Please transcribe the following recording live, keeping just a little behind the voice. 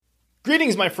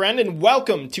Greetings, my friend, and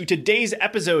welcome to today's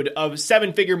episode of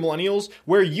Seven Figure Millennials,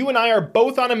 where you and I are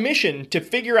both on a mission to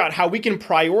figure out how we can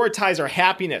prioritize our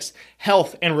happiness,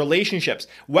 health, and relationships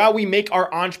while we make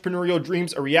our entrepreneurial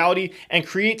dreams a reality and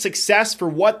create success for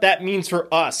what that means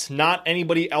for us, not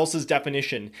anybody else's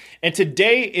definition. And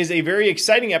today is a very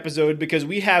exciting episode because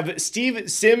we have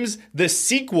Steve Sims, the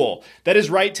sequel. That is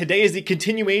right, today is the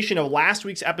continuation of last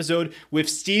week's episode with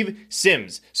Steve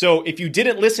Sims. So if you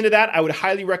didn't listen to that, I would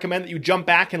highly recommend that you jump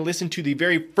back and listen to the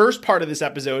very first part of this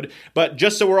episode. But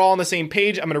just so we're all on the same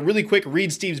page, I'm going to really quick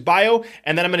read Steve's bio,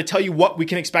 and then I'm going to tell you what we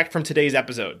can expect from today's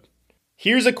episode.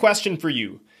 Here's a question for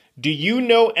you. Do you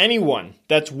know anyone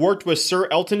that's worked with Sir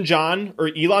Elton John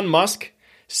or Elon Musk,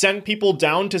 sent people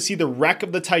down to see the wreck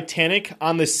of the Titanic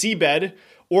on the seabed,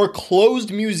 or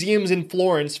closed museums in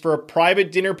Florence for a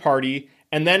private dinner party,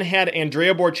 and then had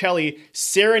Andrea Bocelli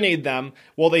serenade them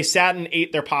while they sat and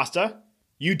ate their pasta?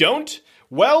 You don't?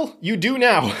 Well, you do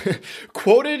now.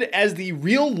 Quoted as the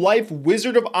real-life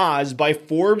Wizard of Oz by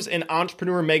Forbes and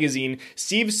Entrepreneur magazine,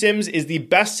 Steve Sims is the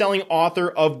best-selling author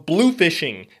of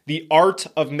Bluefishing, The Art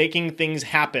of Making Things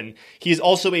Happen. He is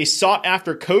also a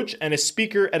sought-after coach and a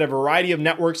speaker at a variety of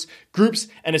networks, groups,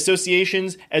 and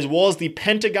associations, as well as the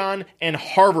Pentagon and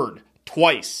Harvard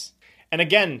twice. And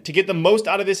again, to get the most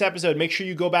out of this episode, make sure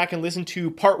you go back and listen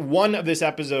to part 1 of this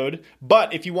episode.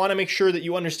 But if you want to make sure that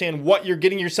you understand what you're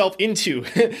getting yourself into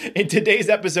in today's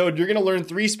episode, you're going to learn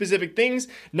 3 specific things.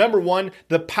 Number 1,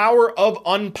 the power of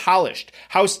unpolished.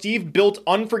 How Steve built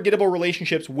unforgettable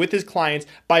relationships with his clients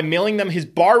by mailing them his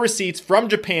bar receipts from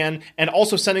Japan and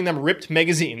also sending them ripped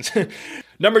magazines.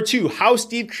 Number 2, how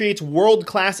Steve creates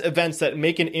world-class events that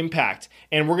make an impact.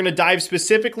 And we're going to dive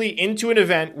specifically into an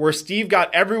event where Steve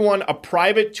got everyone a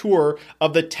private tour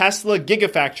of the Tesla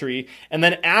Gigafactory, and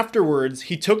then afterwards,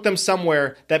 he took them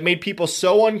somewhere that made people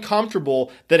so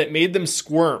uncomfortable that it made them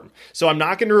squirm. So I'm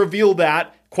not going to reveal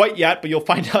that quite yet, but you'll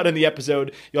find out in the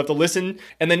episode. You'll have to listen.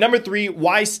 And then number 3,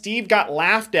 why Steve got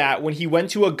laughed at when he went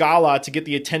to a gala to get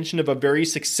the attention of a very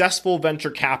successful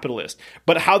venture capitalist,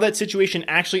 but how that situation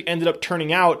actually ended up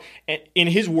turning out, in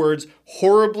his words,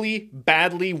 horribly,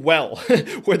 badly well,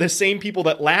 where the same people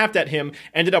that laughed at him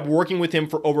ended up working with him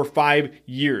for over 5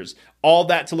 years. All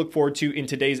that to look forward to in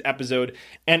today's episode.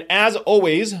 And as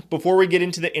always, before we get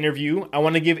into the interview, I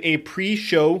want to give a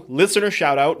pre-show listener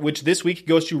shout out, which this week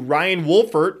goes to Ryan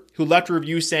Wolfert, who left a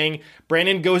review saying,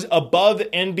 Brandon goes above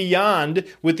and beyond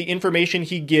with the information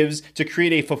he gives to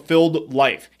create a fulfilled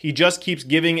life. He just keeps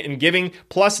giving and giving.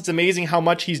 Plus, it's amazing how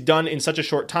much he's done in such a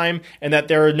short time, and that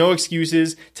there are no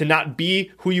excuses to not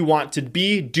be who you want to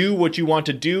be, do what you want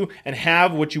to do, and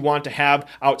have what you want to have.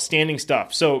 Outstanding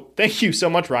stuff. So thank you so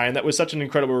much, Ryan. That was such an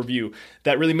incredible review.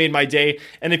 That really made my day.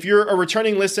 And if you're a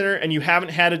returning listener and you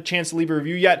haven't had a chance to leave a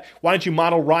review yet, why don't you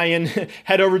model Ryan?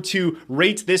 Head over to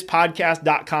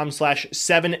ratethispodcast.com/7FM,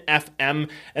 and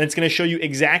it's going to show you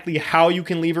exactly how you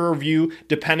can leave a review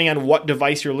depending on what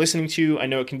device you're listening to. I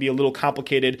know it can be a little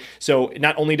complicated. So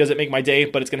not only does it make my day,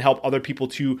 but it's going to help other people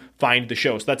to find the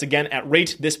show. So that's again at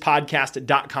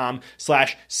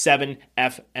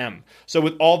ratethispodcast.com/7FM. So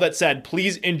with all that said,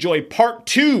 please enjoy part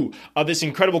 2 of this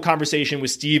incredible conversation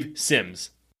with Steve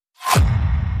Sims.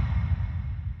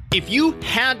 If you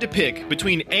had to pick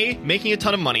between A, making a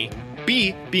ton of money,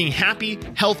 B, being happy,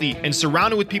 healthy, and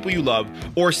surrounded with people you love,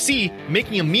 or C,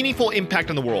 making a meaningful impact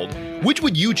on the world, which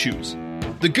would you choose?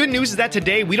 The good news is that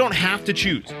today we don't have to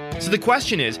choose. So the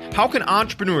question is, how can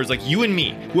entrepreneurs like you and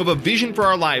me, who have a vision for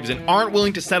our lives and aren't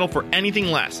willing to settle for anything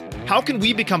less, how can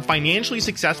we become financially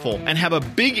successful and have a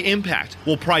big impact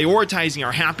while prioritizing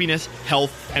our happiness,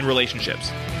 health, and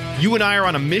relationships? You and I are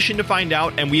on a mission to find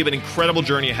out, and we have an incredible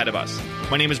journey ahead of us.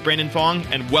 My name is Brandon Fong,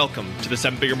 and welcome to the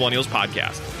Seven Figure Millennials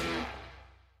podcast.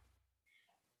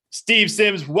 Steve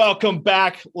Sims, welcome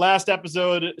back. Last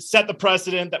episode set the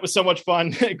precedent. That was so much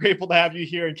fun. Grateful to have you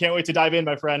here and can't wait to dive in,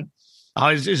 my friend.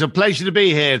 It's a pleasure to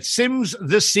be here. Sims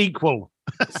the sequel.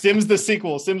 Sims the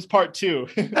sequel, Sims part 2.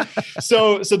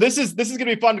 So this is going to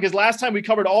be fun because last time we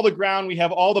covered all the ground. We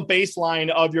have all the baseline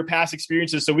of your past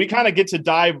experiences. So we kind of get to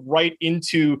dive right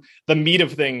into the meat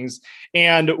of things.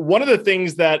 And one of the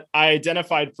things that I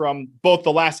identified from both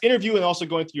the last interview and also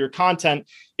going through your content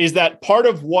is that part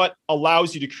of what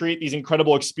allows you to create these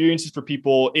incredible experiences for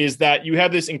people is that you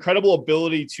have this incredible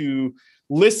ability to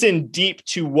listen deep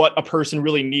to what a person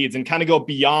really needs and kind of go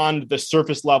beyond the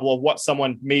surface level of what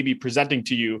someone may be presenting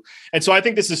to you. And so I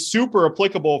think this is super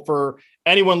applicable for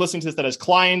anyone listening to this that has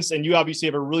clients, and you obviously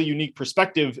have a really unique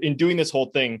perspective in doing this whole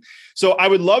thing. So I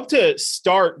would love to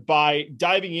start by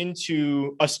diving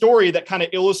into a story that kind of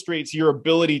illustrates your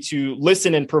ability to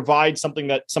listen and provide something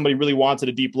that somebody really wants at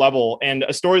a deep level. And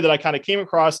a story that I kind of came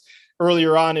across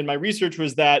earlier on in my research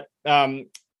was that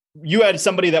you had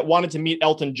somebody that wanted to meet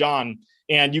Elton John,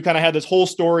 and you kind of had this whole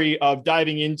story of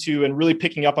diving into and really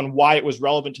picking up on why it was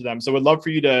relevant to them. So I'd love for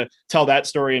you to tell that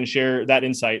story and share that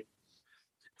insight.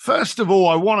 First of all,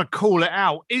 I want to call it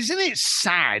out. Isn't it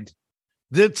sad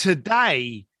that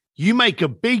today you make a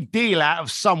big deal out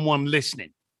of someone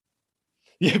listening?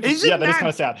 Yeah, that is kind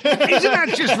of sad. Isn't that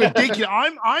just ridiculous?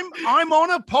 I'm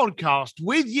on a podcast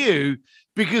with you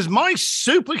because my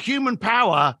superhuman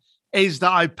power is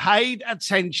that I paid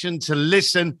attention to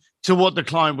listen to what the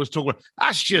client was talking about.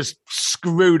 That's just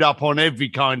screwed up on every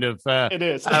kind of it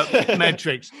is.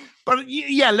 metrics. But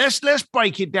yeah, let's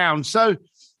break it down. So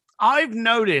I've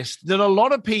noticed that a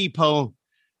lot of people,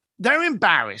 they're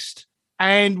embarrassed.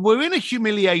 And we're in a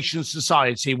humiliation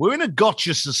society. We're in a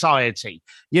gotcha society.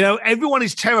 You know, everyone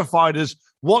is terrified as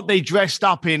what they dressed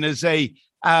up in as a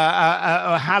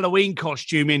Halloween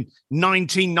costume in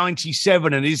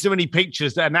 1997. And is there any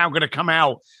pictures that are now going to come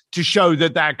out to show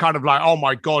that they're kind of like, oh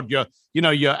my God,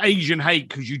 you're Asian hate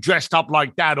because you dressed up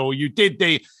like that, or you did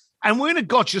the. And we're in a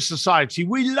gotcha society.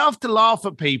 We love to laugh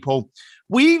at people.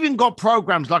 We even got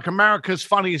programs like America's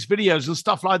Funniest Videos and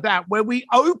stuff like that, where we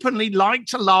openly like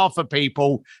to laugh at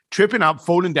people tripping up,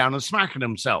 falling down, and smacking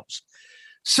themselves.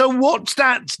 So what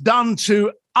that's done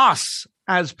to us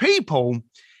as people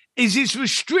is it's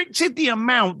restricted the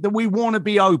amount that we want to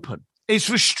be open. It's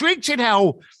restricted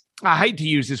how, I hate to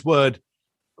use this word,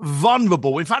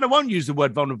 vulnerable. In fact, I won't use the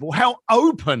word vulnerable, how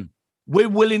open we're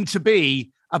willing to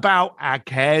be about our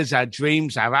cares, our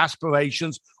dreams, our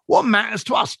aspirations, what matters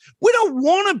to us. We don't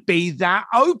want to be that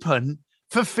open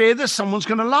for fear that someone's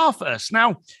going to laugh at us.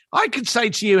 Now, I could say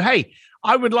to you, hey,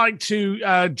 I would like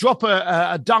to drop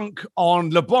a dunk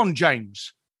on LeBron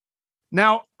James.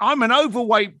 Now, I'm an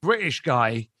overweight British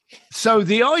guy, so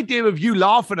the idea of you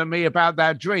laughing at me about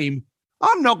that dream,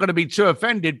 I'm not going to be too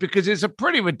offended because it's a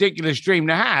pretty ridiculous dream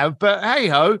to have. But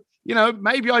hey-ho,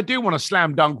 maybe I do want to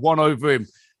slam dunk one over him.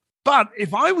 But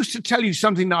if I was to tell you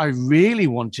something that I really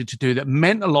wanted to do that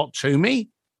meant a lot to me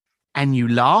and you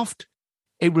laughed,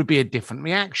 it would be a different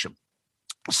reaction.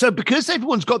 So because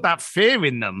everyone's got that fear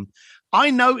in them,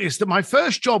 I noticed that my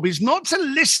first job is not to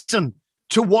listen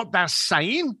to what they're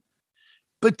saying,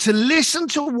 but to listen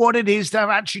to what it is they're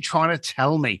actually trying to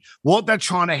tell me, what they're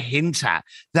trying to hint at,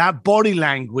 that body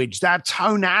language, that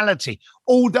tonality,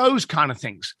 all those kind of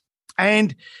things.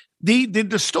 And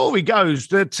the story goes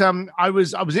that I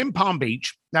was in Palm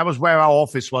Beach. That was where our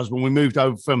office was when we moved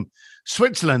over from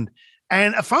Switzerland.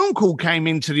 And a phone call came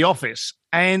into the office,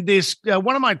 and this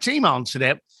one of my team answered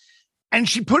it, and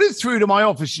she put it through to my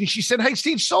office, and she said, "Hey,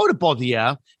 Steve, sorry to bother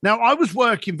you." Now, I was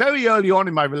working very early on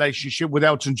in my relationship with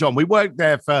Elton John. We worked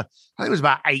there for, I think it was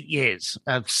about 8 years,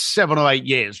 7 or 8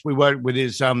 years. We worked with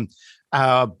his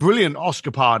brilliant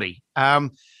Oscar party.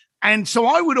 And so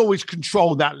I would always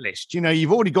control that list.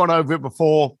 You've already gone over it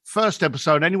before. First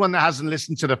episode, anyone that hasn't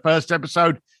listened to the first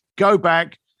episode, go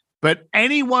back. But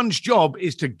anyone's job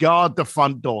is to guard the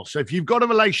front door. So if you've got a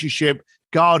relationship,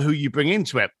 guard who you bring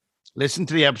into it. Listen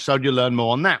to the episode, you'll learn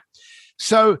more on that.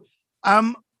 So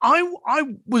I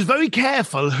was very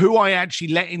careful who I actually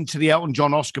let into the Elton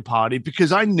John Oscar party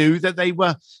because I knew that they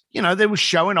were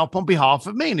showing up on behalf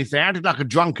of me. And if they acted like a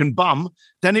drunken bum,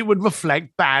 then it would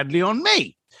reflect badly on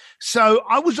me. So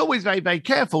I was always very, very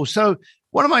careful. So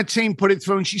one of my team put it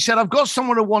through and she said, I've got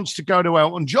someone who wants to go to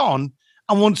Elton John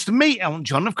and wants to meet Elton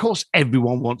John. Of course,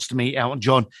 everyone wants to meet Elton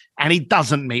John, and he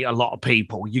doesn't meet a lot of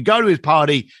people. You go to his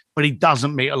party, but he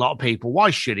doesn't meet a lot of people. Why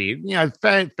should he?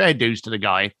 Fair dues to the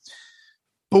guy.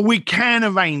 But we can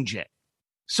arrange it.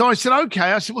 So I said,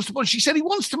 okay. I said, what's the point? She said, he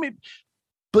wants to meet,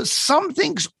 but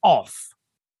something's off.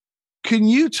 Can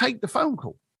you take the phone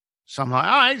call? So I'm like, all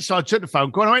right. So I took the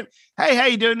phone call and I went, hey, how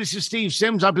you doing? This is Steve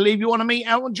Sims. I believe you want to meet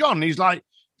Elton John. And he's like,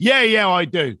 yeah, I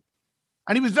do.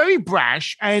 And he was very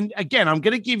brash. And again, I'm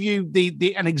going to give you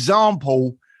an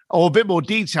example or a bit more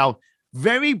detail.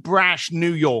 Very brash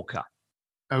New Yorker.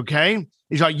 Okay.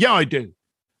 He's like, yeah, I do.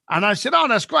 And I said, oh,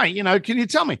 that's great. Can you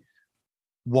tell me,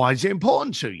 why is it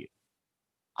important to you?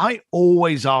 I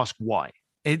always ask why.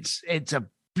 It's a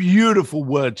beautiful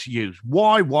word to use.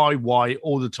 Why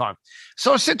all the time.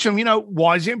 So I said to him,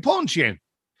 why is it important to you?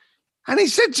 And he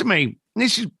said to me, and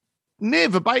this is near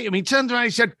verbatim, he turned around and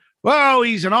he said, well,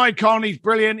 he's an icon. He's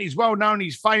brilliant. He's well known.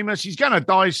 He's famous. He's going to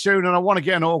die soon. And I want to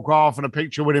get an autograph and a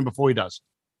picture with him before he does.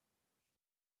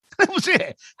 That was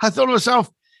it. I thought to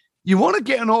myself, you want to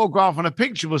get an autograph and a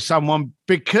picture with someone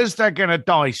because they're going to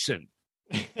die soon.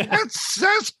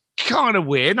 That's kind of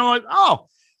weird. And I went, oh,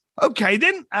 okay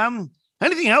then.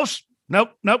 Anything else? Nope.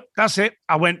 That's it.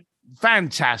 I went,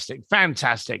 fantastic.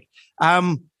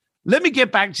 Let me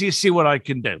get back to you, see what I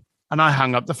can do. And I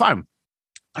hung up the phone.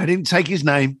 I didn't take his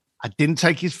name. I didn't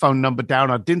take his phone number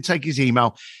down. I didn't take his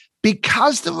email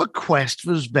because the request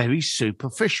was very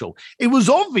superficial. It was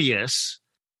obvious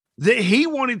that he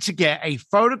wanted to get a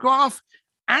photograph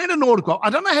and an autograph. I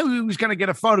don't know how he was going to get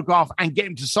a photograph and get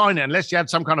him to sign it unless he had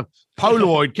some kind of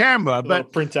Polaroid camera.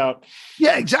 But printout.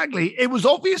 Yeah, exactly. It was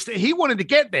obvious that he wanted to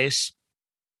get this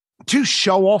to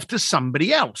show off to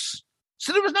somebody else.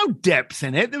 So there was no depth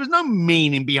in it. There was no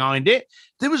meaning behind it.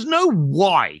 There was no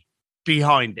why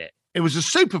behind it. It was a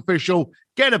superficial,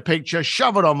 get a picture,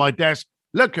 shove it on my desk.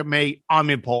 Look at me. I'm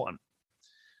important.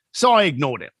 So I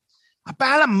ignored it.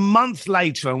 About a month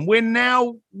later, and we're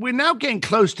now getting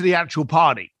close to the actual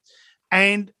party.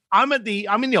 And I'm in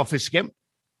the office again,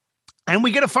 and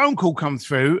we get a phone call come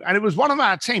through, and it was one of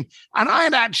our team. And I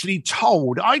had actually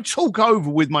I talk over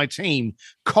with my team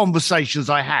conversations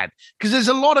I had, because there's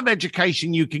a lot of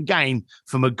education you can gain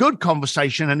from a good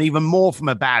conversation and even more from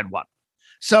a bad one.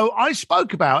 So I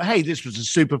spoke about, hey, this was a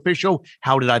superficial.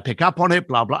 How did I pick up on it?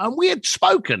 Blah, blah. And we had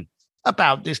spoken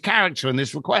about this character and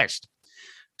this request.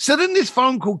 So then this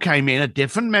phone call came in, a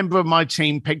different member of my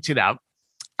team picked it up,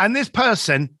 and this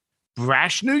person,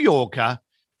 brash New Yorker,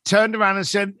 turned around and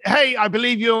said, hey, I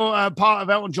believe you're part of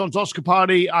Elton John's Oscar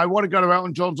party. I want to go to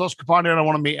Elton John's Oscar party and I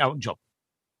want to meet Elton John.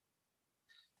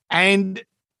 And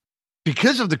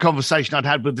because of the conversation I'd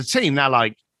had with the team, they're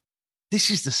like, this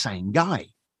is the same guy.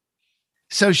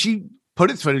 So she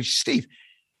put it through, Steve,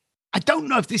 I don't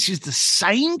know if this is the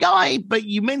same guy, but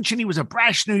you mentioned he was a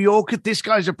brash New Yorker. This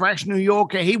guy's a brash New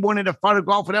Yorker. He wanted a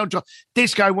photograph with Elton John.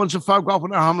 This guy wants a photograph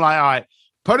with him. I'm like, all right,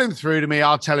 put him through to me.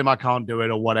 I'll tell him I can't do it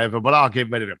or whatever, but I'll get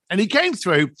rid of him. And he came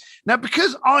through. Now,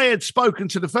 because I had spoken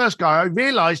to the first guy, I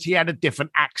realized he had a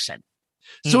different accent.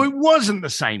 So it wasn't the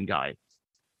same guy.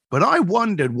 But I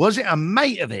wondered, was it a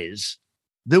mate of his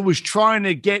that was trying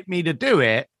to get me to do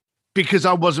it because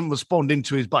I wasn't responding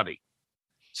to his buddy?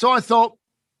 So I thought,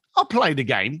 I'll play the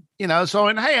game, So I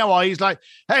went, hey, how are you? He's like,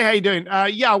 hey, how you doing?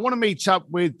 Yeah, I want to meet up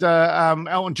with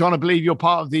Elton John. I believe you're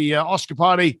part of the Oscar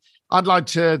party. I'd like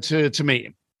to meet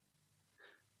him.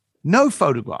 No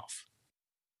photograph.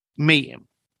 Meet him.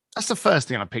 That's the first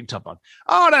thing I picked up on.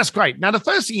 Oh, that's great. Now, the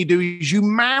first thing you do is you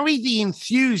marry the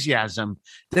enthusiasm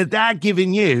that they're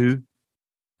giving you,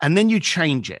 and then you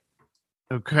change it.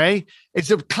 Okay?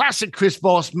 It's a classic Chris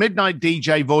Voss, midnight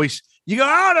DJ voice. You go,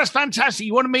 oh, that's fantastic.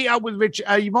 You want to meet up with Rich?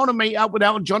 You want to meet up with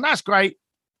Elton John? That's great.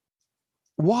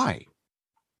 Why?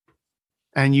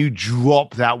 And you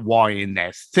drop that why in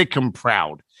there, thick and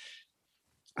proud.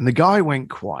 And the guy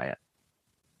went quiet.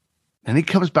 And he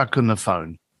comes back on the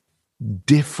phone,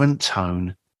 different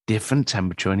tone, different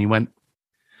temperature. And he went,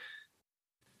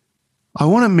 I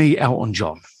want to meet Elton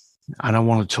John and I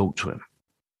want to talk to him.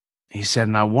 He said,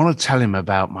 and I want to tell him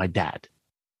about my dad.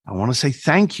 I want to say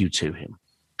thank you to him.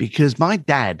 Because my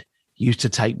dad used to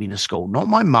take me to school, not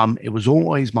my mum. It was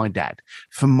always my dad.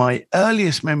 From my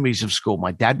earliest memories of school,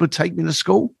 my dad would take me to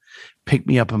school, pick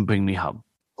me up and bring me home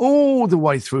all the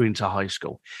way through into high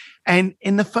school. And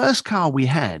in the first car we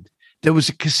had, there was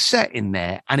a cassette in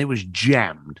there and it was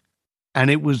jammed. And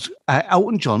it was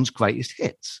Elton John's greatest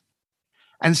hits.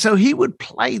 And so he would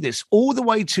play this all the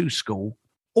way to school,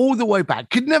 all the way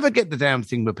back. Could never get the damn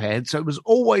thing repaired. So it was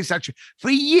always actually, for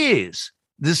years,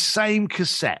 the same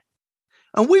cassette.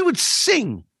 And we would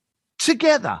sing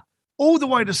together all the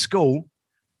way to school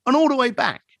and all the way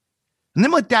back. And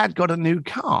then my dad got a new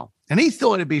car and he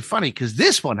thought it'd be funny because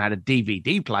this one had a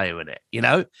DVD player in it,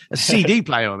 a CD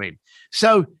player, I mean.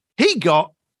 So he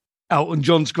got Elton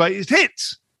John's greatest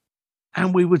hits.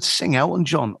 And we would sing Elton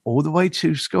John all the way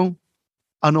to school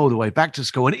and all the way back to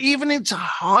school and even into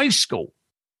high school.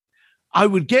 I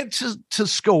would get to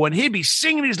school and he'd be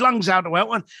singing his lungs out to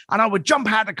Elton, and I would jump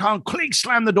out of the car and click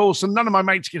slam the door so none of my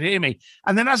mates could hear me.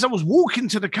 And then as I was walking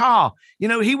to the car,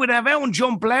 he would have Elton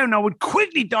John blaring, and I would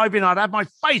quickly dive in. I'd have my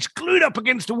face glued up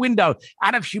against the window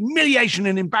out of humiliation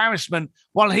and embarrassment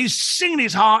while he's singing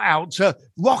his heart out to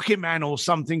Rocket Man or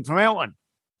something from Elton.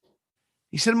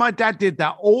 He said, my dad did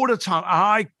that all the time.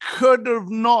 I could have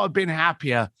not have been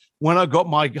happier when I got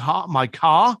my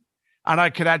car and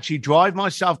I could actually drive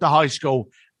myself to high school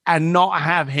and not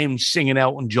have him singing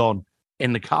Elton John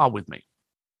in the car with me.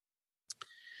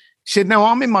 He said, now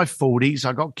I'm in my 40s.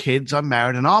 I got kids. I'm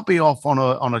married, and I'll be off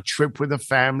on a trip with a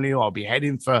family, or I'll be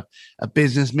heading for a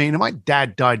business meeting. And my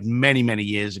dad died many, many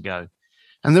years ago.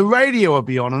 And the radio would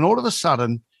be on, and all of a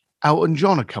sudden, Elton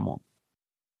John would come on.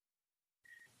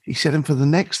 He said, and for the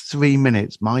next 3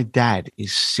 minutes, my dad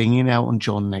is singing Elton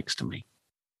John next to me.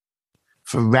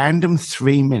 For random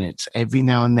 3 minutes, every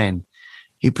now and then,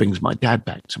 he brings my dad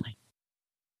back to me.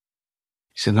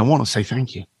 He said, I want to say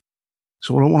thank you.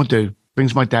 So all I want to do,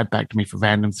 brings my dad back to me for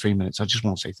random 3 minutes. I just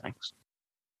want to say thanks.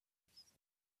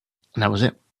 And that was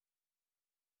it.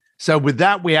 So with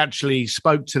that, we actually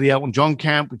spoke to the Elton John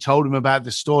camp. We told him about the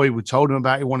story. We told him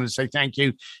about he wanted to say thank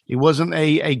you. He wasn't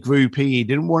a groupie. He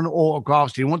didn't want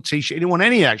autographs. He didn't want T-shirt. He didn't want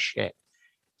any of that shit.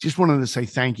 Just wanted to say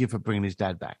thank you for bringing his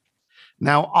dad back.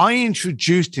 Now, I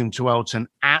introduced him to Elton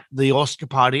at the Oscar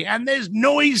party, and there's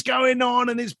noise going on,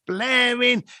 and it's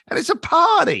blaring, and it's a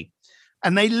party.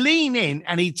 And they lean in,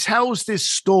 and he tells this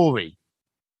story.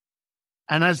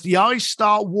 And as the eyes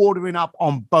start watering up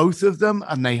on both of them,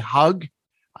 and they hug,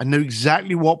 I knew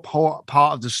exactly what part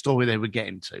of the story they were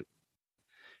getting to.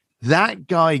 That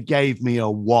guy gave me a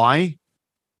why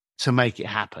to make it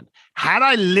happen. Had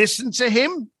I listened to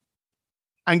him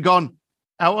and gone,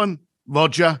 Elton,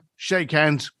 Roger, shake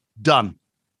hands, done,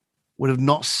 would have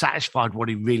not satisfied what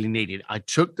he really needed. I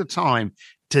took the time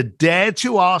to dare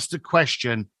to ask the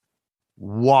question,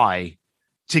 why?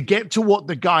 To get to what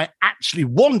the guy actually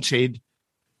wanted,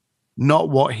 not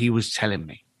what he was telling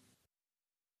me.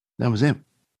 That was him.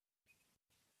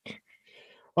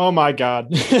 Oh my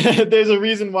God. There's a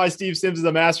reason why Steve Sims is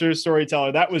a master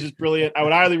storyteller. That was just brilliant. I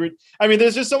would highly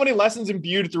there's just so many lessons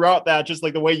imbued throughout that, just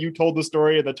like the way you told the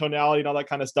story and the tonality and all that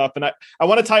kind of stuff. And I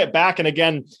want to tie it back. And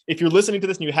again, if you're listening to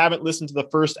this and you haven't listened to the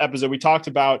first episode, we talked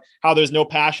about how there's no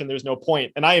passion, there's no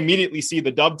point. And I immediately see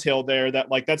the dovetail there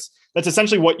that like, that's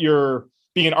essentially what you're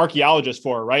being an archaeologist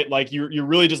for, right? Like you're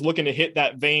really just looking to hit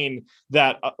that vein,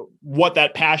 that what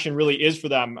that passion really is for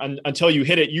them. And until you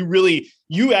hit it,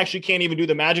 you actually can't even do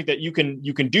the magic that you can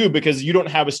do, because you don't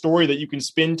have a story that you can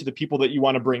spin to the people that you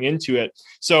want to bring into it.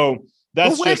 So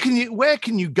that's where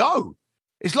can you go?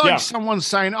 It's like someone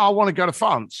saying, I want to go to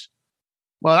France.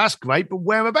 Well, that's great, but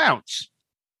whereabouts?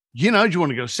 Do you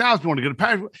want to go south? Do you want to go to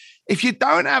Paris? If you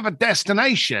don't have a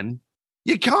destination,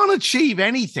 you can't achieve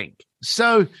anything.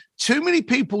 So too many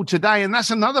people today, and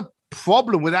that's another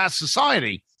problem with our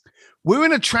society. We're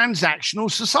in a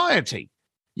transactional society.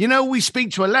 We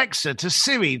speak to Alexa, to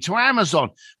Siri, to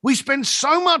Amazon. We spend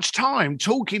so much time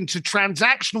talking to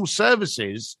transactional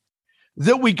services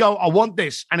that we go, I want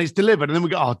this, and it's delivered. And then we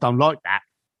go, I don't like that.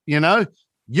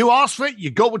 You asked for it,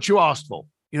 you got what you asked for.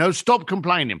 Stop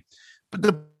complaining. But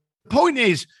the point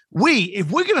is, if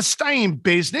we're going to stay in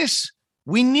business,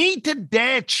 we need to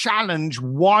dare challenge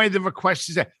why the request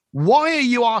is there. Why are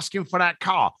you asking for that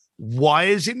car? Why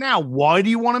is it now? Why do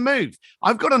you want to move?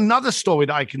 I've got another story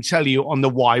that I can tell you on the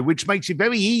why, which makes it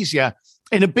very easier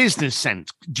in a business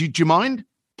sense. Do you mind?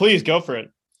 Please go for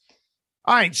it.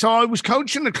 All right. So I was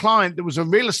coaching a client that was a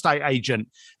real estate agent,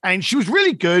 and she was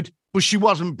really good, but she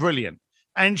wasn't brilliant.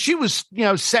 And she was,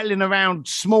 settling around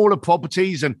smaller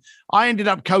properties. And I ended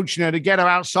up coaching her to get her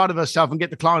outside of herself and get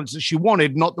the clients that she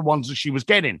wanted, not the ones that she was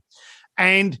getting.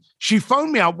 And she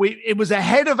phoned me up. It was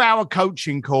ahead of our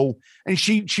coaching call. And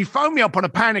she phoned me up on a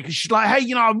panic. And she's like,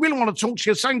 hey, I really want to talk to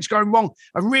you. Something's going wrong.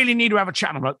 I really need to have a chat.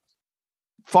 And I'm like,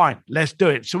 fine, let's do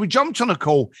it. So we jumped on a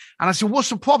call. And I said, what's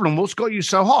the problem? What's got you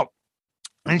so hot?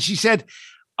 And she said,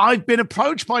 I've been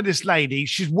approached by this lady.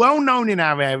 She's well known in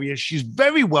our area. She's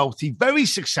very wealthy, very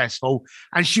successful,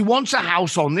 and she wants a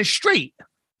house on this street.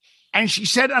 And she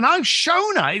said, and I've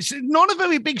shown her, it's not a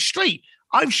very big street.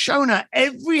 I've shown her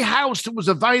every house that was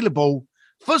available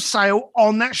for sale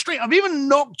on that street. I've even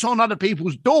knocked on other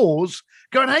people's doors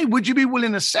going, hey, would you be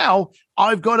willing to sell?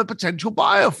 I've got a potential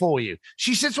buyer for you.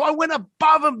 She said, so I went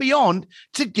above and beyond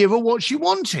to give her what she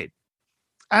wanted.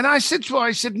 And I said to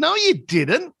her, no, you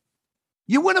didn't.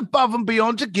 You went above and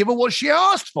beyond to give her what she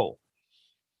asked for.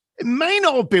 It may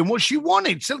not have been what she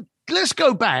wanted. So let's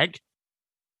go back.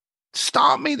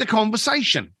 Start me the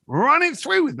conversation. Run it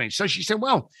through with me. So she said,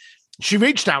 well, she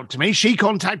reached out to me. She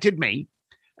contacted me.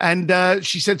 And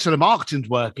she said, so the marketing's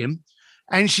working.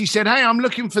 And she said, hey, I'm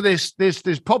looking for this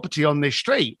property on this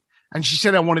street. And she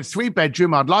said, I wanted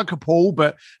 3-bedroom. I'd like a pool,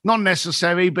 but not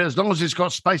necessary. But as long as it's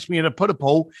got space for me to put a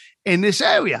pool in this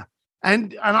area.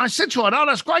 And I said to her, oh,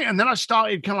 that's great. And then I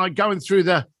started kind of like going through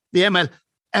the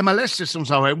MLS systems.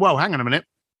 I went, well, hang on a minute.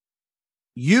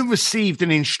 You received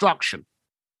an instruction.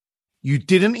 You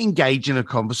didn't engage in a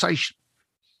conversation.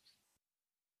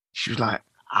 She was like,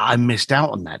 I missed out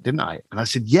on that, didn't I? And I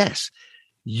said, yes.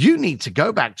 You need to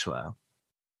go back to her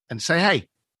and say, hey,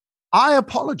 I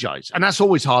apologize. And that's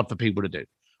always hard for people to do.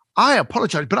 I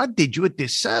apologize, but I did you a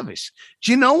disservice.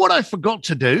 Do you know what I forgot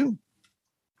to do?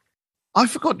 I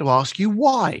forgot to ask you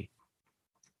why.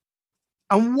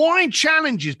 And why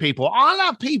challenges people. I'll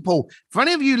have people, for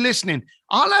any of you listening,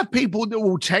 I'll have people that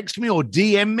will text me or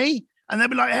DM me, and they'll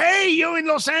be like, hey, you're in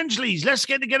Los Angeles. Let's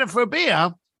get together for a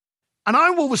beer. And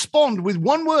I will respond with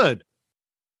one word.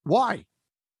 Why?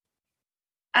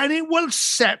 And it will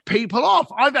set people off.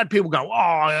 I've had people go,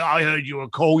 I heard you were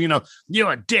cool.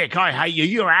 You're a dick. I hate you.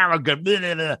 You're arrogant. Blah,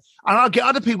 blah, blah. And I'll get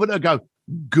other people that go,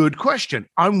 good question.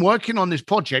 I'm working on this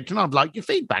project and I'd like your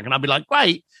feedback. And I'll be like,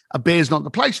 great, a beer's not the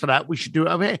place for that. We should do it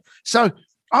over here. So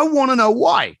I want to know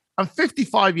why. I'm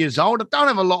 55 years old. I don't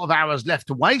have a lot of hours left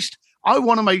to waste. I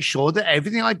want to make sure that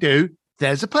everything I do,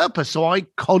 there's a purpose. So I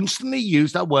constantly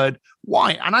use that word,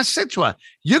 why. And I said to her,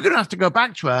 you're going to have to go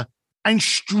back to her and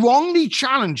strongly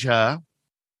challenge her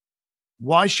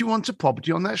why she wants a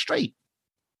property on that street.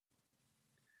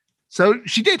 So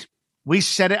she did. We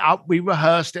set it up. We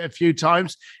rehearsed it a few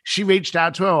times. She reached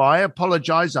out to her. I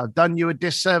apologize. I've done you a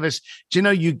disservice. Do you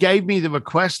know, you gave me the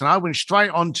request and I went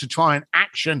straight on to try and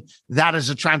action that as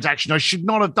a transaction. I should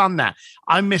not have done that.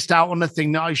 I missed out on the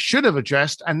thing that I should have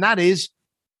addressed, and that is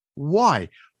why.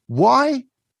 Why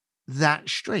that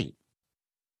street?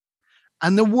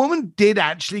 And the woman did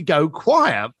actually go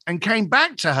quiet and came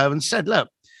back to her and said, look,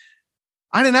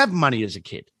 I didn't have money as a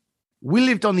kid. We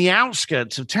lived on the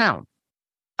outskirts of town.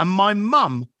 And my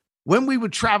mum, when we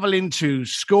would travel into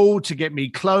school to get me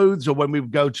clothes, or when we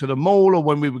would go to the mall, or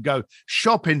when we would go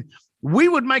shopping, we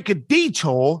would make a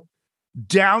detour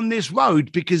down this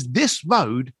road, because this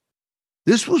road,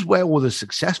 this was where all the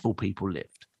successful people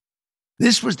lived.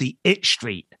 This was the it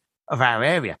street of our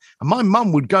area. And my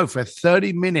mum would go for a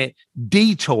 30-minute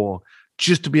detour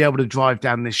just to be able to drive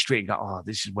down this street and go, oh,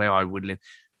 this is where I would live.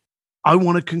 I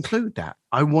want to conclude that.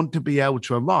 I want to be able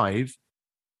to arrive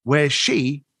where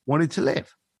she wanted to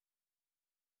live.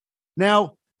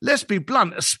 Now, let's be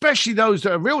blunt, especially those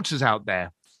that are realtors out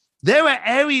there. There are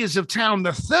areas of town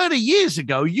that 30 years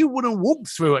ago you wouldn't walk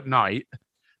through at night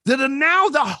that are now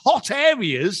the hot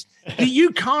areas that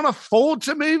you can't afford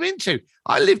to move into.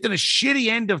 I lived in a shitty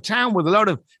end of town with a lot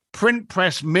of print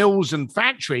press mills and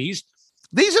factories.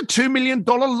 These are $2 million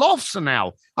lofts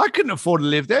now. I couldn't afford to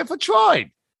live there if I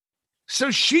tried.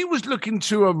 So she was looking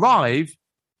to arrive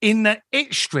in the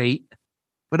it street,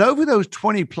 but over those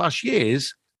 20 plus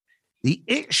years, the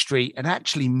it street had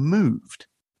actually moved.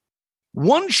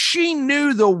 Once she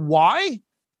knew the why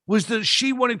was that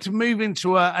she wanted to move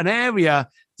into an area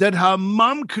that her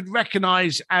mum could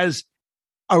recognize as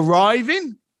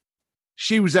arriving,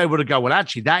 she was able to go, well,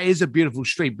 actually, that is a beautiful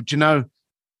street, but you know,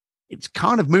 it's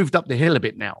kind of moved up the hill a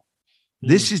bit now.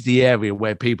 This is the area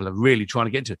where people are really trying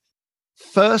to get to.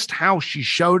 First house she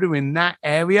showed her in that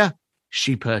area,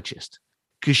 she purchased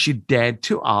because she dared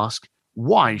to ask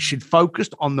why. She'd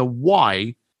focused on the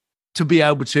why to be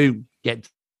able to get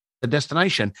the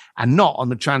destination and not on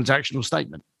the transactional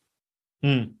statement.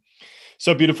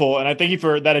 So beautiful. And I thank you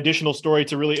for that additional story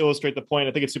to really illustrate the point.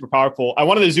 I think it's super powerful. I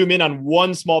wanted to zoom in on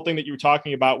one small thing that you were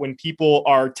talking about when people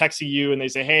are texting you and they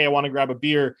say, hey, I want to grab a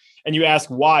beer, and you ask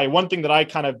why. One thing that I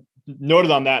kind of noted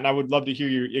on that, and I would love to hear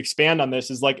you expand on this,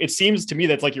 is like, it seems to me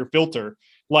that's like your filter.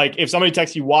 Like if somebody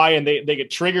texts you why and they get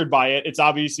triggered by it, it's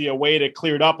obviously a way to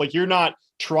clear it up. Like you're not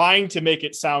trying to make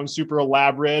it sound super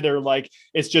elaborate, or like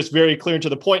it's just very clear and to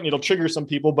the point, and it'll trigger some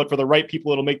people, but for the right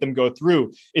people, it'll make them go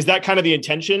through. Is that kind of the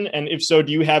intention? And if so,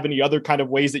 do you have any other kind of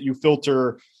ways that you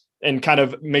filter and kind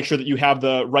of make sure that you have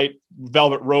the right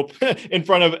velvet rope in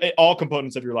front of all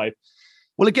components of your life?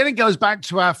 Well, again, it goes back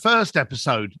to our first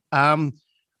episode.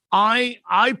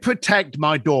 I protect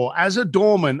my door. As a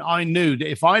doorman, I knew that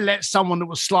if I let someone that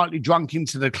was slightly drunk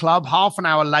into the club, half an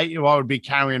hour later, I would be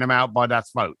carrying them out by that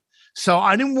throat. So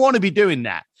I didn't want to be doing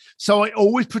that. So I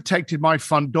always protected my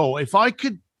front door. If I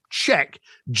could check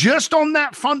just on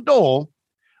that front door,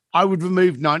 I would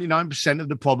remove 99% of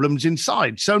the problems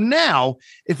inside. So now,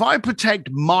 if I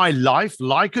protect my life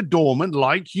like a doorman,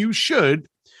 like you should,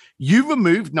 you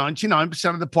remove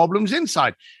 99% of the problems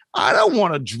inside. I don't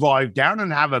want to drive down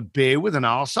and have a beer with an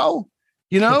arsehole.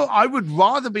 You know, I would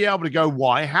rather be able to go,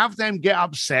 why? Have them get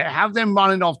upset, have them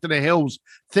running off to the hills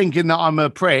thinking that I'm a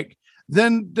prick,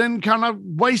 than kind of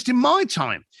wasting my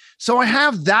time. So I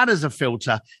have that as a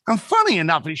filter. And funny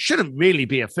enough, it shouldn't really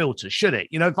be a filter, should it?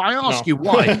 You know, if I ask you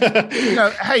why, you know,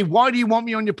 hey, why do you want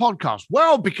me on your podcast?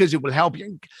 Well, because it will help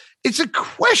you. It's a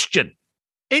question.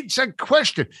 It's a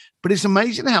question. But it's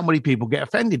amazing how many people get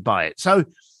offended by it. So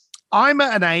I'm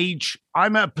at an age,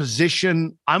 I'm at a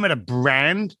position, I'm at a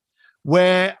brand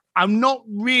where I'm not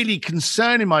really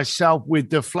concerning myself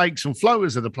with the flakes and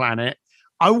floaters of the planet.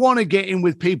 I want to get in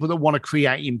with people that want to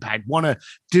create impact, want to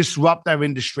disrupt their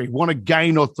industry, want to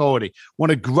gain authority,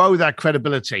 want to grow their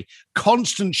credibility.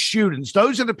 Constant students,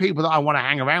 those are the people that I want to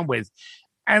hang around with.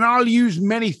 And I'll use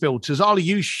many filters. I'll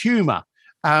use humor.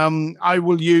 I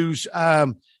will use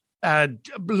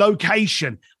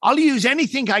location. I'll use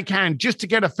anything I can just to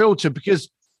get a filter, because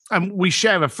we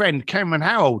share a friend, Cameron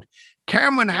Harold.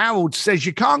 Cameron Harold says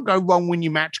you can't go wrong when you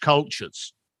match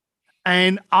cultures.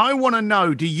 And I want to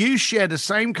know, do you share the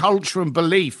same culture and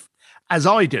belief as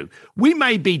I do? We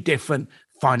may be different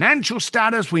financial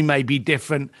status, we may be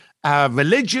different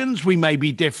religions, we may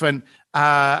be different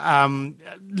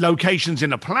locations in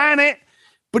the planet.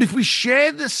 But if we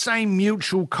share the same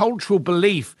mutual cultural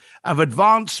belief of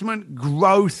advancement,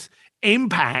 growth,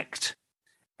 impact,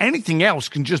 anything else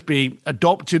can just be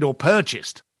adopted or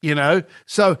purchased, you know?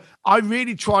 So I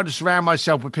really try to surround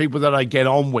myself with people that I get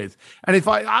on with. And if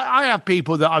I have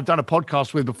people that I've done a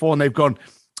podcast with before and they've gone,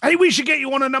 hey, we should get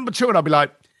you on a number 2. And I'll be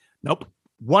like, nope,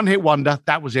 one hit wonder.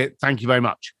 That was it. Thank you very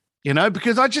much. You know,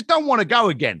 because I just don't want to go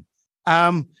again.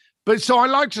 But so I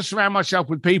like to surround myself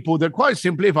with people that quite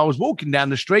simply, if I was walking down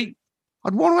the street,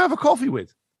 I'd want to have a coffee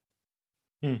with.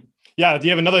 Yeah. Do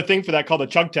you have another thing for that called a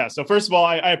chug test? So first of all,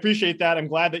 I appreciate that. I'm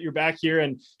glad that you're back here,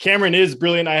 and Cameron is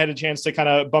brilliant. I had a chance to kind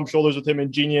of bump shoulders with him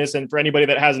in Genius. And for anybody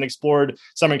that hasn't explored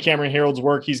some of Cameron Harold's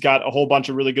work, he's got a whole bunch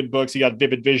of really good books. He got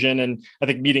Vivid Vision, and I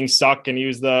think Meetings Suck. And he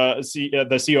was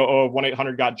the COO of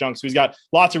 1-800-GOT-JUNK. So he's got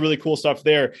lots of really cool stuff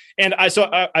there. And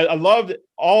I loved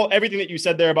everything that you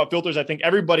said there about filters. I think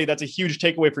everybody, that's a huge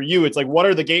takeaway for you. It's like, what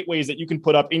are the gateways that you can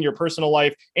put up in your personal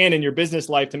life and in your business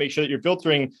life to make sure that you're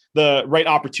filtering the right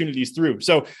opportunities through?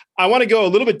 So I want to go a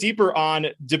little bit deeper on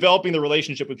developing the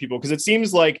relationship with people, because it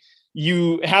seems like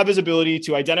you have this ability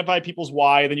to identify people's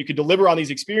why, then you can deliver on these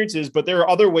experiences, but there are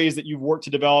other ways that you've worked to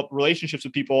develop relationships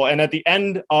with people. And at the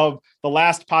end of the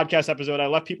last podcast episode, I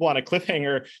left people on a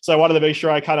cliffhanger. So I wanted to make sure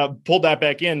I kind of pulled that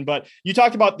back in, but you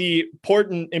talked about the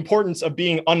importance of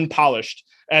being unpolished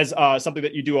as something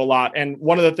that you do a lot. And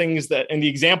one of the things that, and the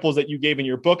examples that you gave in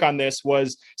your book on this,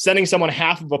 was sending someone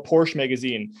half of a Porsche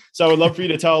magazine. So I would love for you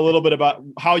to tell a little bit about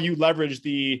how you leverage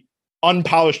the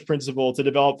unpolished principle to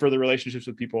develop further relationships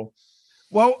with people.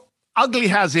 Well, ugly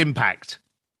has impact.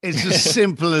 It's as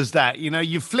simple as that. You know,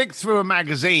 you flick through a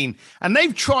magazine and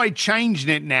they've tried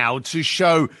changing it now to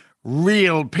show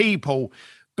real people.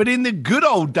 But in the good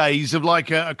old days of like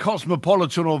a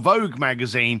Cosmopolitan or Vogue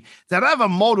magazine, they'd have a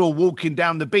model walking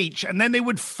down the beach and then they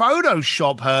would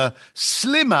Photoshop her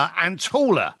slimmer and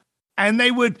taller. And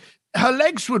her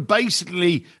legs would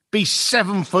basically be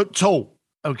 7 foot tall.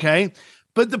 Okay.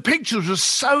 But the pictures were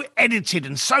so edited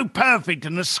and so perfect,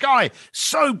 and the sky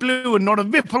so blue and not a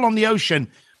ripple on the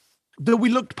ocean, that we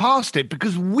looked past it,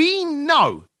 because we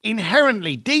know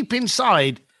inherently deep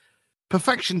inside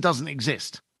perfection doesn't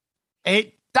exist.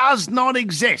 It does not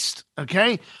exist.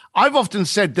 Okay. I've often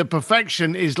said that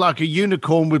perfection is like a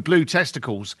unicorn with blue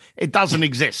testicles. It doesn't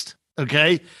exist.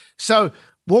 Okay. So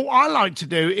what I like to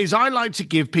do is I like to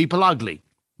give people ugly.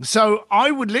 So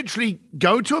I would literally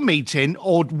go to a meeting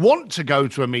or want to go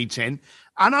to a meeting,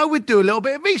 and I would do a little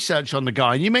bit of research on the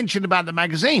guy. And you mentioned about the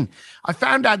magazine. I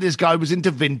found out this guy was into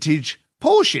vintage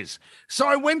Porsches. So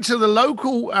I went to the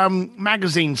local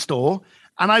magazine store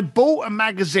and I bought a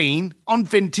magazine on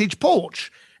vintage Porsche.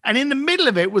 And in the middle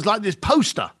of it was like this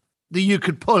poster that you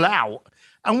could pull out.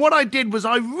 And what I did was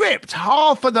I ripped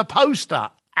half of the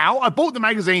poster out. I bought the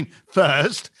magazine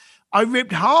first. I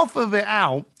ripped half of it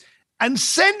out and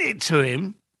sent it to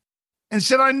him and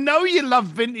said, I know you love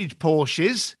vintage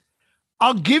Porsches.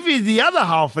 I'll give you the other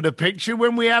half of the picture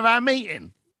when we have our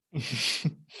meeting.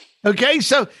 Okay,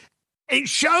 so it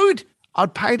showed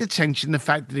I'd paid attention to the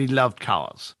fact that he loved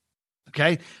cars.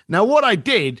 Okay, now what I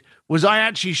did was I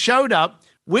actually showed up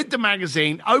with the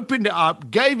magazine, opened it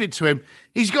up, gave it to him.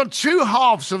 He's got 2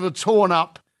 halves of a torn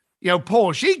up,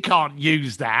 Porsche. He can't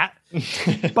use that.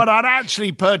 But I'd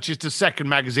actually purchased a second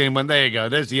magazine and went, there you go,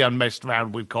 there's the unmessed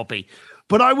around with copy.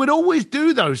 But I would always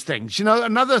do those things.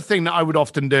 Another thing that I would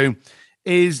often do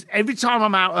is every time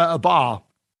I'm out at a bar,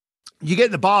 you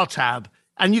get the bar tab,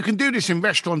 and you can do this in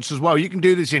restaurants as well. You can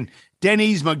do this in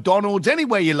Denny's, McDonald's,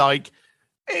 anywhere you like.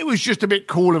 It was just a bit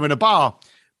cooler in a bar.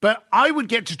 But I would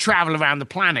get to travel around the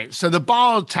planet. So the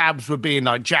bar tabs would be in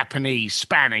like Japanese,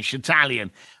 Spanish,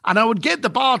 Italian. And I would get the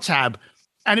bar tab,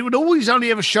 and it would always only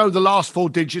ever show the last 4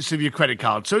 digits of your credit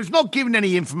card. So it's not giving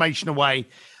any information away.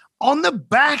 On the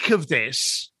back of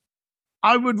this,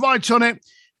 I would write on it,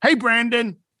 hey,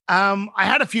 Brandon, I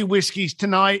had a few whiskeys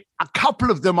tonight. A couple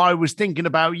of them I was thinking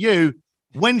about you.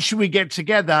 When should we get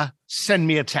together? Send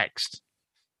me a text.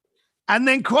 And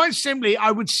then quite simply,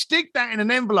 I would stick that in an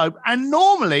envelope. And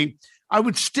normally I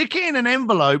would stick it in an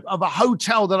envelope of a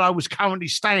hotel that I was currently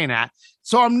staying at.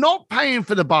 So I'm not paying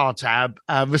for the bar tab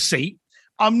receipt.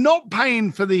 I'm not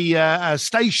paying for the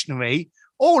stationery.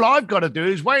 All I've got to do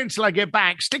is wait until I get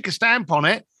back, stick a stamp on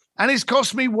it, and it's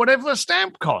cost me whatever a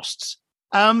stamp costs.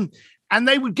 And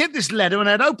they would get this letter, and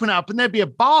I'd open it up, and there'd be a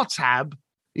bar tab,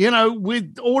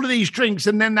 with all of these drinks,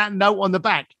 and then that note on the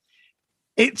back.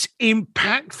 It's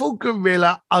impactful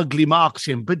guerrilla ugly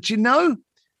marketing. But do you know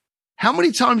how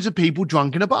many times have people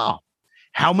drunk in a bar?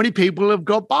 How many people have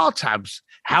got bar tabs?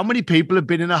 How many people have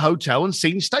been in a hotel and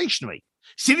seen stationery?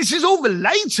 See, this is all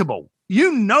relatable.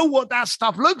 You know what that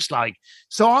stuff looks like.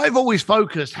 So I've always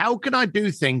focused, how can I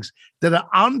do things that are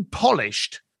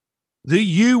unpolished that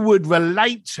you would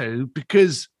relate to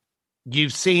because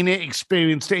you've seen it,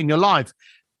 experienced it in your life,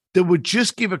 that would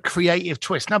just give a creative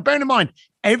twist. Now, bear in mind,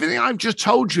 everything I've just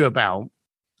told you about,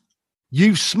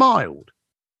 you've smiled,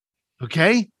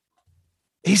 okay?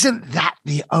 Isn't that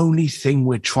the only thing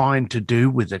we're trying to do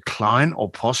with a client or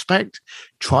prospect?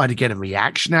 Try to get a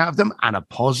reaction out of them, and a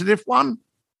positive one?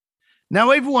 Now,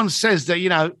 everyone says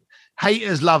that,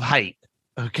 haters love hate,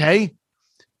 okay?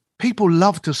 People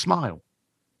love to smile.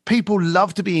 People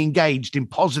love to be engaged in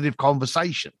positive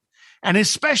conversation. And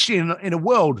especially in a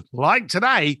world like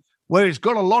today, where it's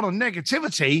got a lot of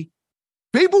negativity,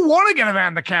 people want to get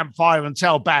around the campfire and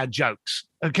tell bad jokes,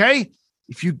 okay?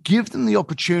 If you give them the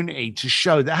opportunity to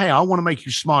show that, hey, I want to make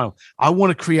you smile, I want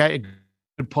to create a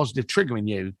good positive trigger in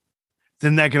you,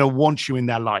 then they're going to want you in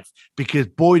their life, because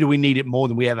boy, do we need it more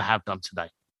than we ever have done today.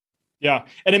 Yeah.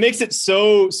 And it makes it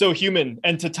so human.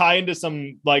 And to tie into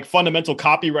some like fundamental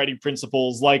copywriting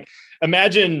principles, like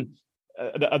imagine,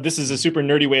 this is a super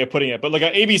nerdy way of putting it, but like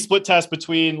an A/B split test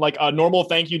between like a normal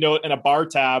thank you note and a bar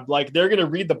tab. Like they're going to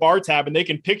read the bar tab and they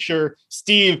can picture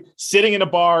Steve sitting in a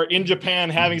bar in Japan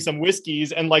having some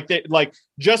whiskeys, and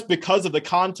just because of the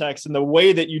context and the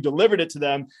way that you delivered it to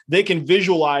them, they can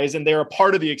visualize and they're a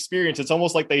part of the experience. It's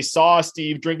almost like they saw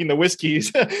Steve drinking the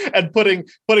whiskeys and putting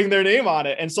their name on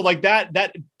it. And so like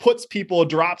that puts people,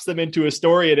 drops them into a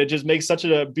story, and it just makes such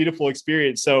a beautiful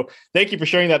experience. So thank you for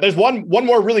sharing that. There's one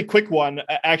more really quick one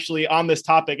actually on this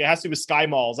topic. It has to do with Sky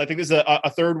Malls. I think this is a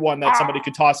third one that somebody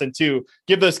could toss in too.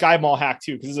 Give the Sky Mall hack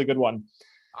too, because this is a good one.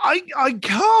 I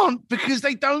can't, because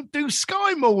they don't do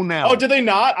Sky Mall now. Oh, do they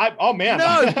not? Oh man.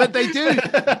 No, but they do.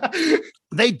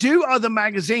 They do other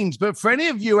magazines. But for any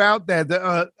of you out there that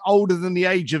are older than the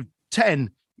age of 10,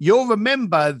 you'll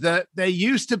remember that there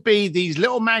used to be these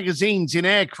little magazines in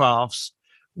aircrafts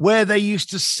where they used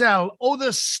to sell all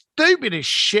the stupidest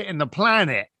shit in the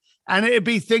planet. And it'd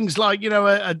be things like,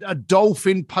 a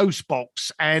dolphin post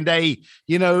box and a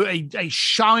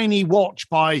shiny watch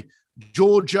by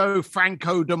Giorgio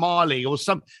Franco Damali or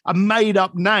a made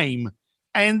up name.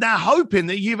 And they're hoping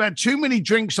that you've had too many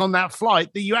drinks on that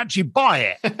flight that you actually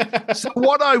buy it. So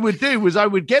what I would do was I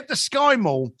would get the Sky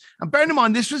Mall. And bear in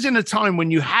mind, this was in a time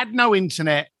when you had no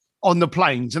internet on the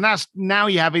planes. And that's now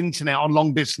you have internet on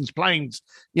long distance planes,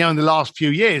 in the last few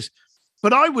years.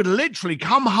 But I would literally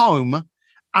come home,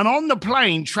 and on the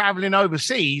plane traveling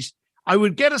overseas, I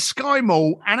would get a Sky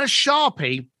Mall and a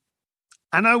Sharpie,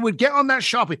 and I would get on that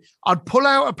Sharpie. I'd pull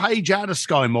out a page out of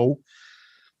Sky Mall,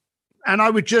 and I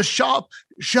would just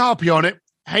Sharpie on it.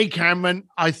 Hey, Cameron,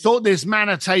 I thought this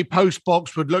Manatee post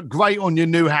box would look great on your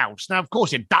new house. Now, of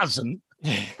course, it doesn't.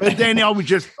 But then I would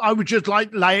just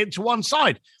like lay it to one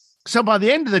side. So by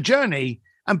the end of the journey,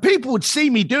 and people would see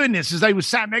me doing this as they were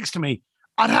sat next to me,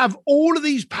 I'd have all of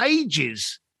these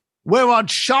pages where I'd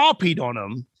Sharpied on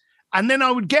them. And then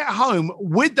I would get home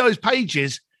with those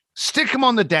pages, stick them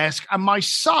on the desk. And my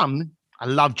son, I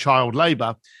love child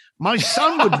labor, my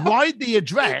son would write the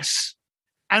address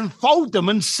and fold them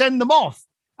and send them off.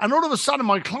 And all of a sudden,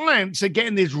 my clients are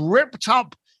getting this ripped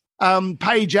up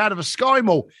page out of a Sky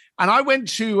Mall. And I went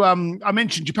to, I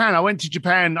mentioned Japan. I went to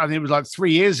Japan, I think it was like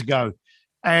 3 years ago.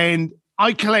 And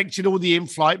I collected all the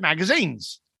in-flight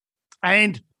magazines.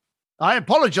 And I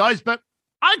apologize, but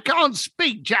I can't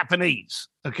speak Japanese.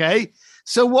 Okay.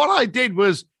 So what I did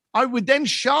was I would then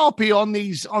Sharpie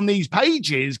on these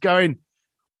pages going,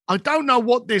 I don't know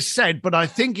what this said, but I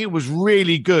think it was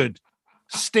really good,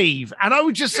 Steve. And I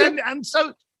would just send it. And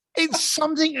so it's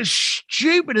something as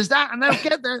stupid as that. And they'll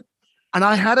get there. And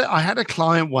I had a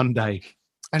client one day,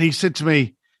 and he said to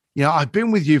me, I've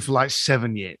been with you for like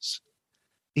 7 years.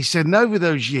 He said, and over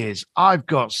those years, I've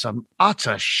got some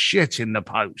utter shit in the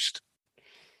post.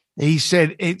 He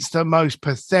said, it's the most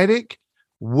pathetic,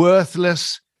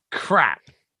 worthless crap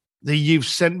that you've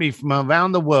sent me from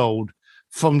around the world,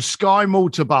 from Sky Mall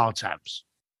to bar tabs.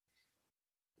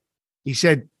 He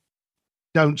said,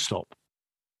 don't stop.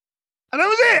 And that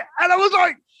was it. And I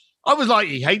was like,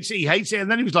 he hates it.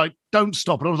 And then he was like, don't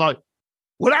stop. And I was like,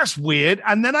 well, that's weird.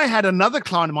 And then I had another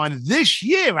client of mine this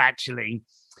year, actually.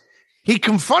 He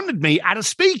confronted me at a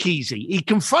speakeasy. He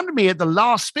confronted me at the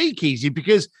last speakeasy,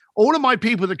 because all of my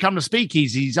people that come to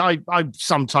speakeasies, I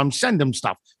sometimes send them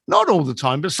stuff. Not all the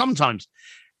time, but sometimes.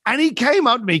 And he came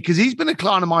up to me, because he's been a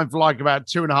client of mine for like about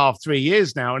 2.5, 3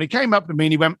 years now. And he came up to me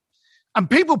and he went, And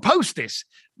people post this.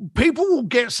 People will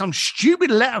get some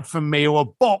stupid letter from me or a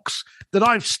box that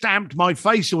I've stamped my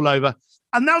face all over,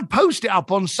 and they'll post it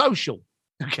up on social.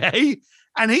 Okay.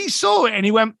 And he saw it and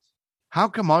he went, how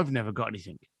come I've never got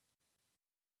anything?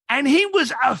 And he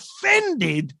was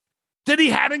offended that he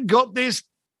hadn't got this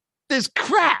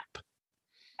crap.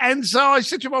 And so I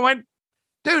said to him, I went,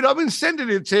 dude, I've been sending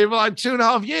it to him for like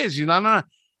 2.5 years, you know.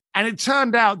 And it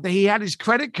turned out that he had his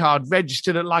credit card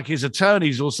registered at like his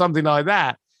attorney's or something like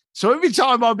that. So every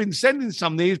time I've been sending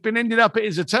something, it's been ended up at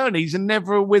his attorney's and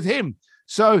never with him.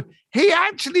 So he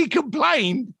actually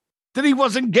complained that he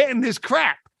wasn't getting this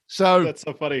crap. So that's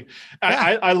so funny.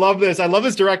 Yeah. I love this. I love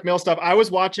this direct mail stuff. I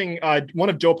was watching one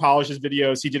of Joe Polish's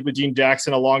videos he did with Gene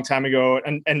Jackson a long time ago.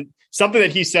 And something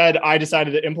that he said, I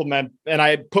decided to implement, and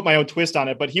I put my own twist on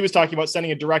it. But he was talking about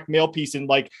sending a direct mail piece in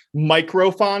like micro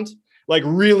font, like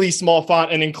really small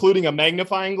font, and including a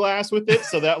magnifying glass with it,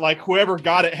 so that like whoever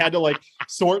got it had to like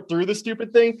sort through the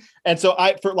stupid thing. And so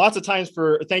for lots of times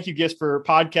for thank you gifts for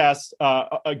podcast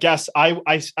guests,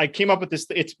 I came up with this.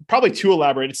 It's probably too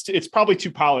elaborate. It's probably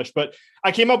too polished, but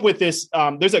I came up with this.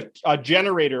 There's a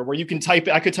generator where you can type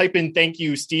it. I could type in "Thank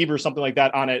you, Steve" or something like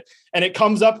that on it, and it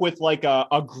comes up with like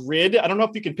a grid. I don't know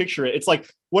if you can picture it. It's like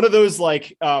one of those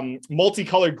like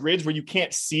multicolored grids where you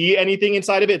can't see anything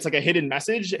inside of it. It's like a hidden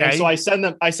message. Okay. And so I send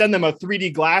them a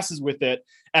 3D glasses with it.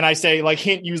 And I say, like,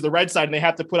 can't use the red side, and they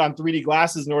have to put on 3D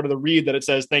glasses in order to read that it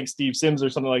says "Thanks, Steve Sims" or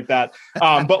something like that.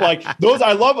 But like those,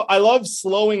 I love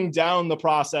slowing down the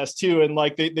process too, and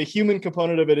like the human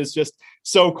component of it is just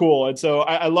so cool. And so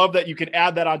I love that you can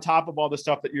add that on top of all the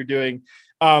stuff that you're doing.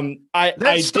 Hang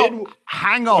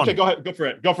on. Okay, go ahead.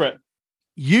 Go for it.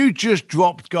 You just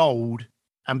dropped gold,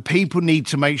 and people need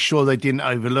to make sure they didn't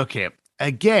overlook it.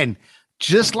 Again,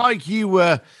 just like you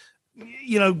were,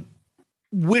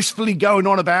 wistfully going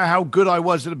on about how good I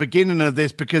was at the beginning of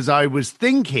this because I was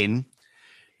thinking,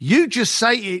 you just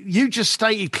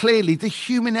stated clearly the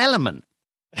human element.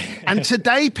 And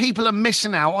today people are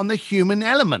missing out on the human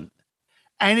element.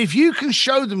 And if you can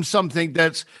show them something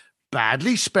that's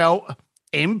badly spelt,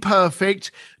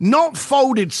 imperfect, not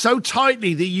folded so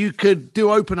tightly that you could do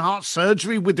open heart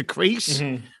surgery with the crease,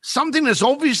 something that's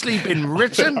obviously been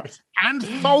written and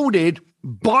folded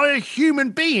by a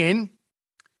human being,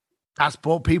 that's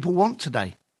what people want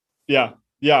today. Yeah.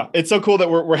 Yeah. It's so cool that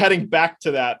we're heading back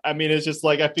to that. I mean, it's just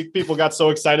like, I think people got so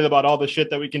excited about all the shit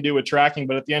that we can do with tracking,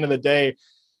 but at the end of the day,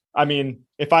 I mean,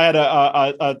 if I had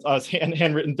a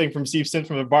handwritten thing from Steve Sims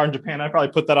from the bar in Japan, I'd probably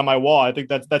put that on my wall. I think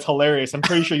that's hilarious. I'm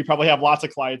pretty sure you probably have lots of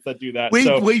clients that do that.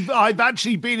 I've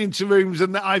actually been into rooms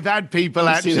and I've had people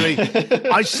actually.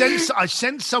 I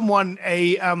sent someone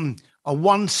a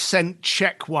 1 cent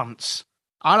check once.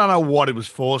 I don't know what it was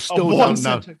for. Still don't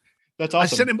know. That's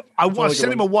awesome. I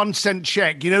sent him a 1 cent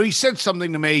check. He said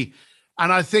something to me,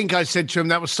 and I think I said to him,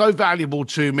 that was so valuable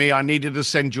to me, I needed to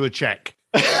send you a check.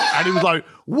 And he was like,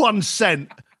 1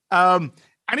 cent. And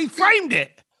he framed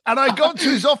it. And I got to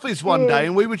his office one day,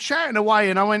 and we were chatting away,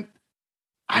 and I went,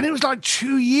 and it was like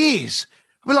 2 years.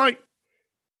 We're like,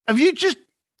 have you just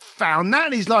found that?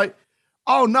 And he's like,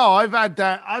 oh, no, I've had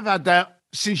that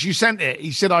since you sent it.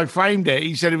 He said, I framed it.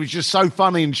 He said, it was just so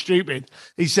funny and stupid.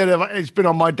 He said, it's been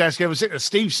on my desk ever since.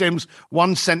 Steve Sims,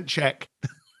 1 cent check.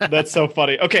 That's so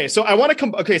funny. Okay. So I want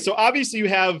to Okay. So obviously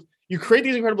you create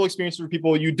these incredible experiences for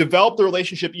people. You develop the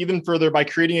relationship even further by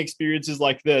creating experiences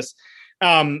like this.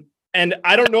 And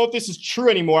I don't know if this is true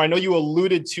anymore. I know you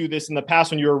alluded to this in the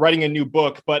past when you were writing a new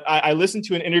book, but I listened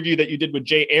to an interview that you did with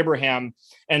Jay Abraham.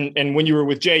 And when you were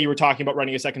with Jay, you were talking about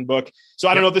writing a second book. So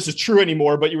I don't know if this is true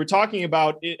anymore, but you were talking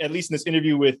about, at least in this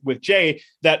interview with Jay,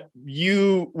 that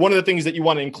one of the things that you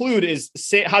want to include is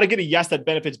how to get a yes that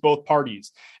benefits both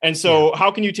parties. And so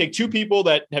how can you take two people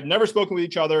that have never spoken with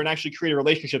each other and actually create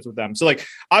relationships with them? So like,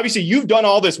 obviously you've done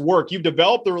all this work. You've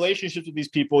developed the relationships with these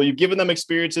people. You've given them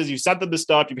experiences. You've sent them the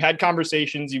stuff. You've had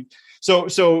conversations. So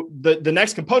the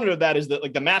next component of that is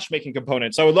the matchmaking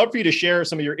component. So I would love for you to share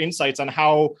some of your insights on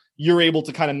how you're able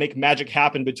to kind of make magic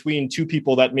happen between two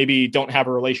people that maybe don't have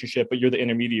a relationship, but you're the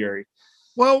intermediary.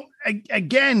 Well,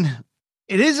 again,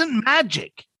 it isn't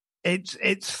magic. It's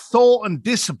thought and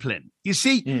discipline. You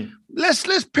see,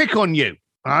 let's pick on you.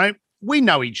 All right. We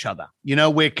know each other.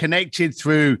 We're connected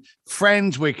through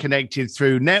friends. We're connected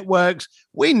through networks.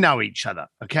 We know each other.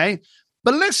 Okay.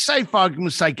 But let's say, for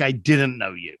argument's sake, I didn't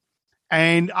know you.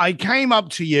 And I came up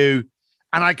to you,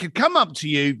 and I could come up to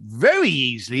you very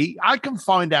easily. I can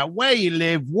find out where you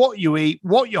live, what you eat,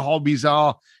 what your hobbies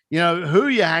are, who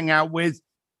you hang out with,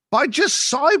 by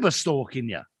just cyber stalking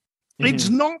you. It's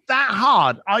not that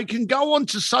hard. I can go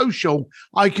onto social.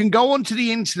 I can go onto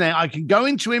the internet. I can go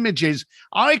into images.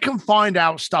 I can find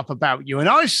out stuff about you. And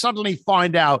I suddenly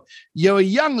find out you're a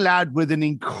young lad with an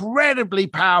incredibly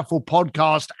powerful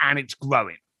podcast and it's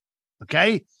growing.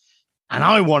 Okay. And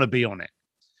I want to be on it.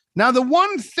 Now, the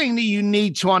one thing that you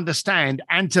need to understand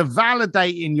and to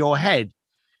validate in your head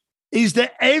is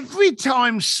that every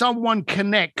time someone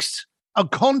connects or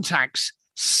contacts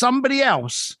somebody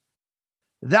else,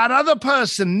 that other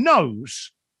person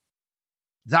knows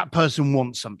that person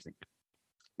wants something.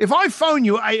 If I phone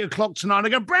you at 8:00 tonight, I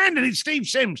go, Brandon, it's Steve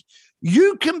Sims.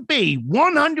 You can be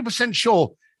 100%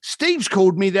 sure Steve's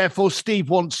called me, therefore Steve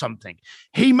wants something.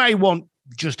 He may want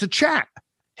just a chat.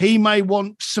 He may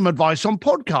want some advice on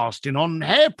podcasting, on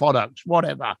hair products,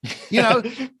 whatever. You know,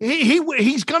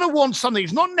 he's going to want something.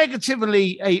 It's not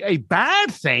negatively a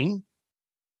bad thing,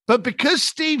 but because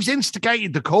Steve's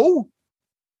instigated the call,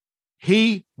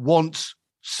 he wants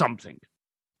something.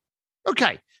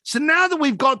 Okay, so now that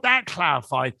we've got that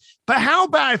clarified, but how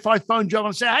about if I phoned you up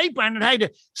and said, hey, Brandon, hey,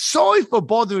 sorry for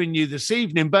bothering you this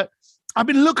evening, but I've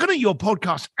been looking at your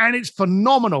podcast and it's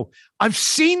phenomenal. I've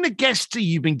seen the guests that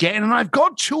you've been getting, and I've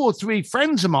got 2 or 3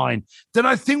 friends of mine that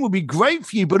I think would be great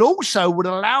for you, but also would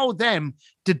allow them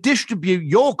to distribute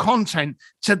your content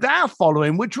to their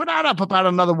following, which would add up about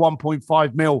another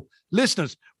 1.5 mil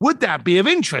listeners. Would that be of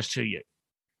interest to you?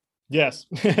 Yes.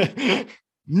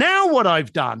 Now what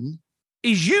I've done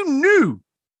is you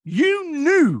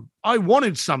knew I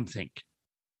wanted something,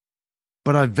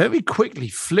 but I very quickly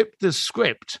flipped the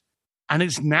script and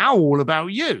it's now all about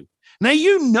you. Now,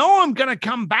 you know, I'm going to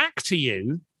come back to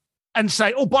you and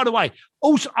say, oh, by the way,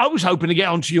 also, I was hoping to get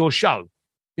onto your show.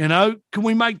 You know, can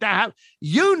we make that happen?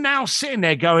 You now sitting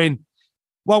there going,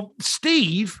 well,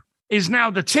 Steve is now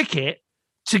the ticket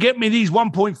to get me these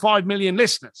 1.5 million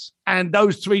listeners and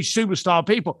those 3 superstar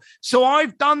people. So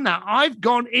I've done that. I've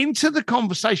gone into the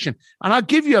conversation, and I'll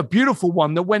give you a beautiful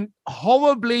one that went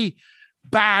horribly,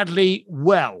 badly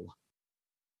well.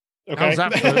 Okay. How's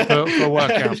that for a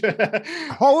workout?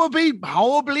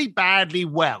 horribly, badly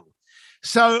well.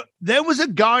 So there was a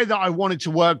guy that I wanted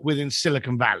to work with in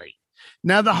Silicon Valley.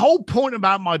 Now, the whole point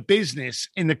about my business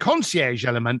in the concierge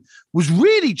element was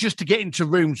really just to get into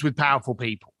rooms with powerful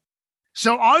people.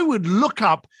 So I would look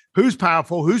up who's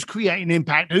powerful, who's creating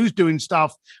impact, who's doing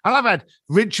stuff. And I've had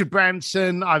Richard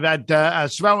Branson, I've had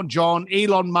Sir Elton John,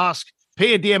 Elon Musk,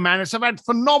 Peter Diamandis. I've had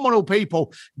phenomenal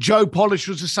people. Joe Polish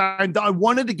was the same that I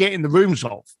wanted to get in the rooms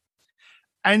of.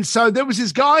 And so there was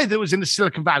this guy that was in the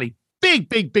Silicon Valley,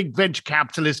 big venture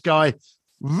capitalist guy,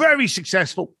 very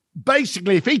successful.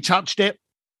 Basically, if he touched it,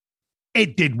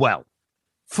 it did well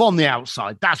from the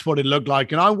outside. That's what it looked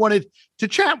like. And I wanted to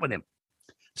chat with him.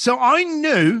 So I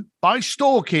knew by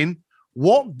stalking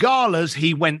what galas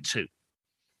he went to.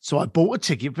 So I bought a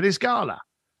ticket for this gala.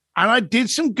 And I did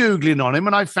some Googling on him,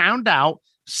 and I found out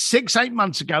 6-8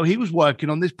 months ago he was working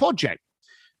on this project.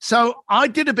 So I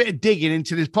did a bit of digging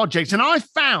into this project, and I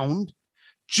found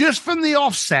just from the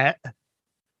offset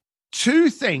 2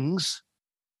 things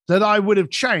that I would have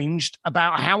changed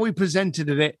about how we presented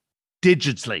it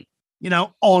digitally, you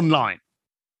know, online.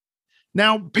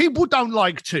 Now, people don't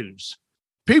like 2s.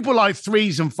 People like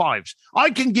 3s and 5s.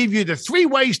 I can give you the 3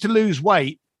 ways to lose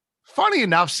weight. Funny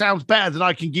enough, sounds better than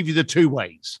I can give you the 2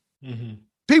 ways. Mm-hmm.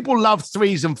 People love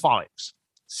 3s and 5s.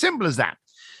 Simple as that.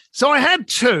 So I had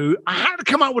 2. I had to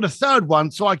come up with a 3rd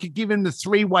one so I could give him the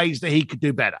 3 ways that he could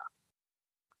do better.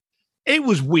 It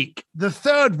was weak. The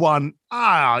 3rd one,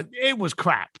 it was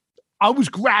crap. I was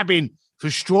grabbing for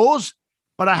straws,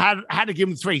 but I had to give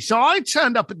him 3. So I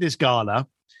turned up at this gala,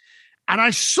 and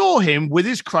I saw him with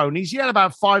his cronies. He had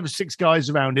about 5 or 6 guys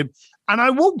around him. And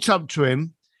I walked up to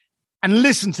him and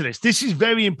listened to this. This is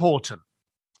very important.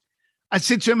 I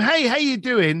said to him, hey, how you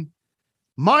doing?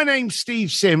 My name's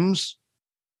Steve Sims.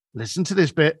 Listen to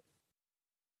this bit.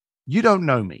 You don't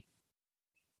know me.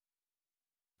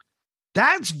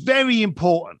 That's very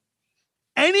important.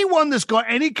 Anyone that's got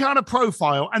any kind of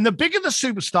profile, and the bigger the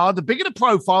superstar, the bigger the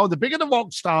profile, the bigger the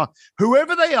rock star,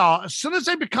 whoever they are, as soon as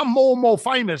they become more and more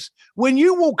famous, when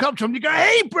you walk up to them, you go,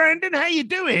 hey, Brandon, how you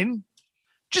doing?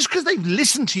 Just because they've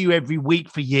listened to you every week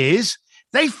for years,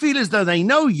 they feel as though they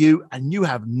know you, and you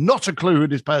have not a clue who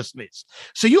this person is.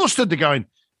 So you're stood there going,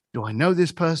 do I know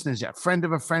this person? Is it a friend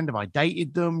of a friend? Have I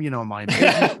dated them? You know, am I in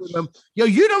business with them?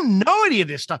 You don't know any of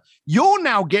this stuff. You're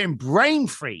now getting brain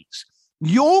freeze.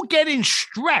 You're getting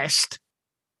stressed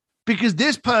because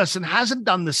this person hasn't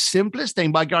done the simplest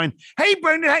thing by going, hey,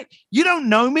 Brendan, hey, you don't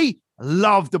know me?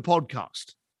 Love the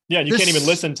podcast. Yeah, you can't even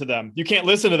listen to them. You can't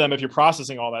listen to them if you're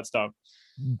processing all that stuff.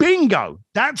 Bingo.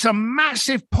 That's a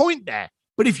massive point there.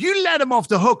 But if you let them off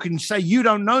the hook and say, you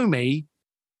don't know me,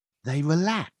 they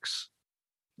relax.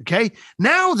 Okay.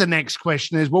 Now the next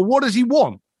question is, well, what does he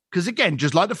want? Because again,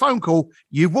 just like the phone call,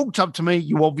 you've walked up to me,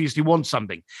 you obviously want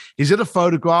something. Is it a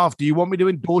photograph? Do you want me to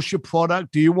endorse your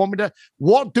product? Do you want me to,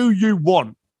 what do you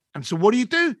want? And so what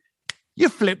do? You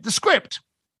flip the script.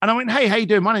 And I went, hey, how you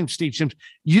doing? My name's Steve Sims.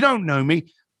 You don't know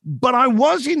me, but I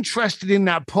was interested in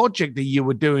that project that you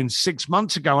were doing 6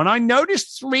 months ago. And I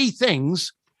noticed 3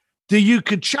 things that you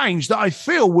could change that I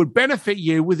feel would benefit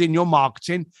you within your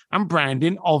marketing and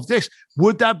branding of this.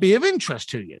 Would that be of interest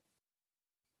to you?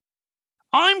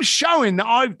 I'm showing that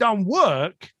I've done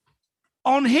work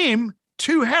on him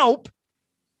to help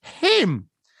him.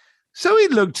 So he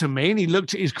looked at me and he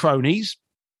looked at his cronies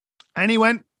and he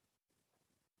went,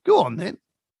 go on then.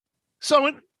 So I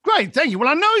went, great, thank you. Well,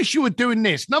 I noticed you were doing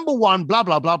this. Number 1, blah,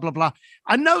 blah, blah, blah, blah.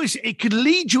 I noticed it could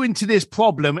lead you into this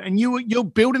problem and you're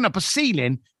building up a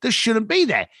ceiling that shouldn't be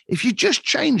there. If you just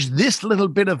change this little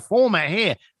bit of format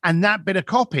here and that bit of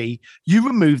copy, you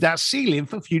remove that ceiling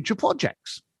for future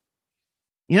projects.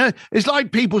 You know, it's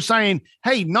like people saying,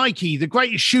 hey, Nike, the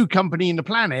greatest shoe company in the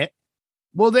planet.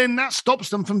 Well, then that stops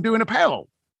them from doing apparel.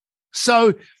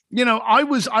 So, you know,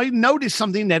 I noticed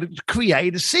something that would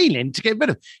create a ceiling to get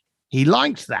rid of. He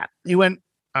liked that. He went,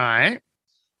 all right.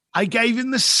 I gave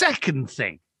him the second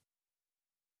thing.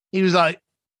 He was like,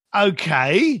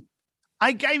 okay.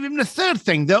 I gave him the third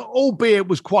thing that, albeit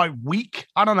was quite weak,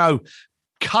 I don't know,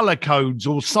 color codes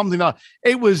or something like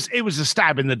it was a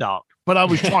stab in the dark. But I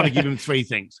was trying to give him 3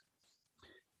 things.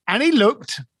 And he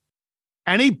looked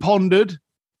and he pondered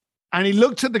and he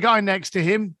looked at the guy next to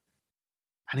him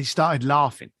and he started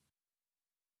laughing.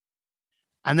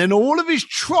 And then all of his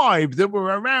tribe that were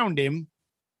around him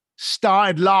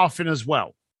started laughing as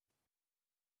well.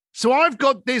 So I've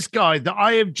got this guy that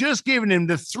I have just given him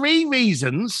the 3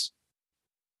 reasons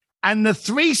and the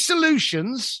 3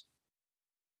 solutions,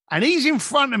 and he's in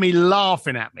front of me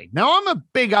laughing at me. Now, I'm a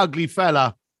big, ugly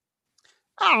fella.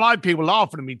 I don't like people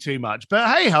laughing at me too much, but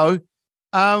hey-ho,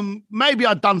 maybe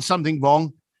I've done something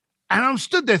wrong. And I'm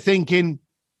stood there thinking,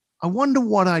 I wonder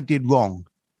what I did wrong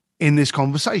in this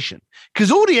conversation.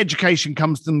 Because all the education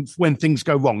comes from when things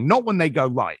go wrong, not when they go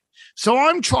right. So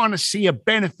I'm trying to see a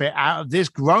benefit out of this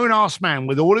grown-ass man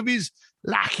with all of his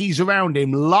lackeys around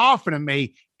him laughing at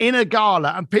me in a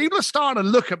gala. And people are starting to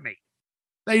look at me.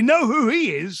 They know who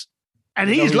he is,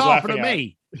 and he's laughing at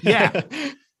me. Yeah.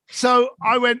 So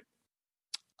I went,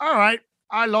 all right,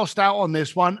 I lost out on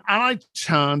this one, and I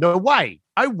turned away.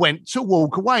 I went to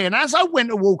walk away. And as I went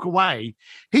to walk away,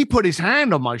 he put his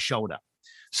hand on my shoulder.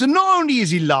 So not only is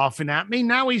he laughing at me,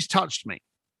 now he's touched me.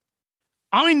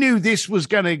 I knew this was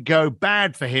going to go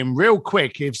bad for him real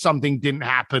quick if something didn't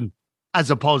happen as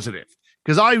a positive,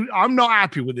 because I'm not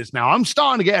happy with this now. I'm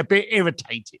starting to get a bit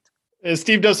irritated.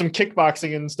 Steve does some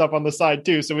kickboxing and stuff on the side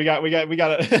too. So we got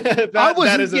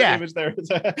that is an image there.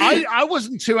 I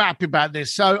wasn't too happy about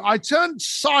this. So I turned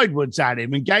sideways at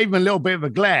him and gave him a little bit of a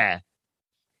glare.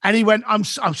 And he went, I'm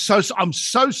so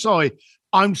sorry.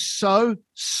 I'm so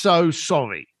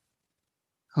sorry.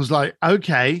 I was like,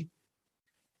 okay.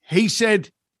 He said,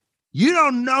 you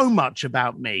don't know much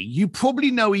about me. You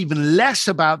probably know even less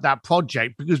about that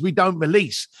project because we don't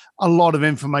release a lot of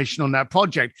information on that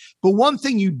project. But one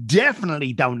thing you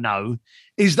definitely don't know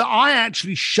is that I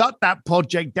actually shut that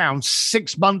project down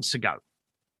 6 months ago.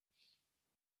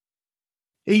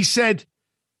 He said,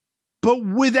 but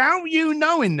without you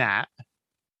knowing that,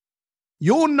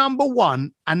 your number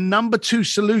 1 and number 2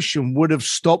 solution would have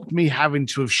stopped me having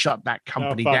to have shut that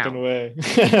company down. Way.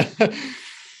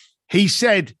 He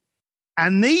said,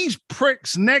 and these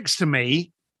pricks next to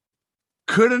me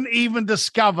couldn't even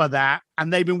discover that.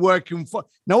 And they've been working for,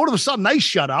 now all of a sudden they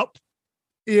shut up,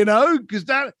 you know, because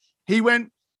he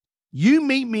went, you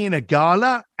meet me in a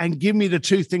gala and give me the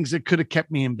 2 things that could have kept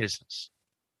me in business.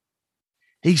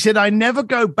 He said, I never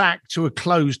go back to a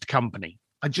closed company.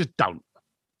 I just don't.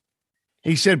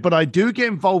 He said, but I do get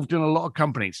involved in a lot of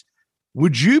companies.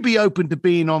 Would you be open to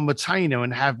being on retainer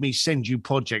and have me send you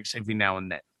projects every now and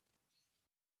then?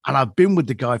 And I've been with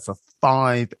the guy for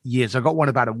 5 years. I got one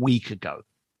about a week ago,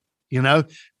 you know,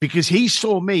 because he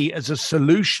saw me as a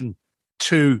solution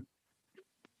to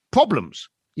problems.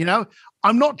 You know,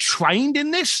 I'm not trained in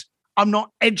this. I'm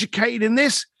not educated in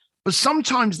this. But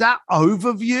sometimes that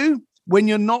overview, when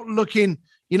you're not looking,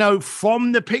 you know,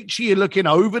 from the picture, you're looking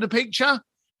over the picture,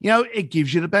 you know, it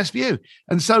gives you the best view.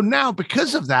 And so now,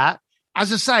 because of that,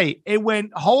 as I say, it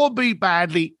went horribly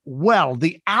badly. Well,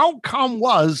 the outcome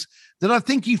was that I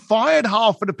think he fired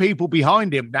half of the people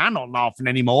behind him. They're not laughing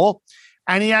anymore.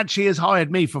 And he actually has hired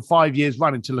me for 5 years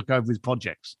running to look over his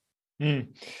projects. Mm.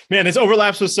 Man, this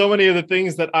overlaps with so many of the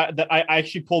things that I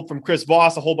actually pulled from Chris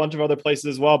Voss, a whole bunch of other places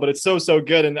as well. But it's so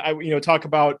good. And I talk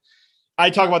about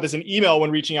this in email when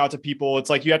reaching out to people. It's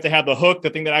like you have to have the hook, the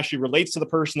thing that actually relates to the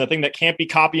person, the thing that can't be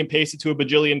copy and pasted to a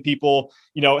bajillion people.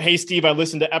 Hey, Steve, I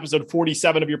listened to episode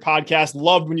 47 of your podcast.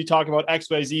 Loved when you talk about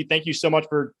XYZ. Thank you so much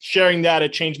for sharing that.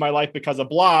 It changed my life because of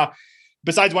blah.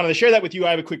 Besides wanting to share that with you,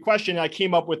 I have a quick question. I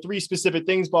came up with 3 specific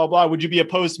things, blah, blah. Would you be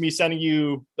opposed to me sending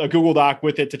you a Google Doc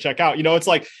with it to check out? It's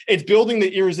like, it's building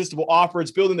the irresistible offer.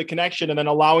 It's building the connection and then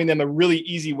allowing them a really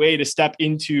easy way to step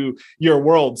into your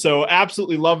world. So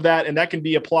absolutely love that. And that can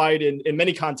be applied in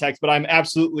many contexts, but I'm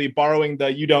absolutely borrowing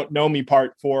the you don't know me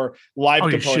part for live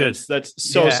components. That's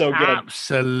so good.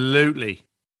 Absolutely.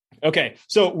 Okay.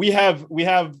 So we have,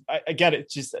 again,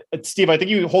 it's just, Steve, I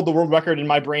think you hold the world record in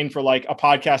my brain for like a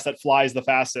podcast that flies the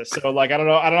fastest. So like, I don't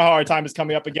know how our time is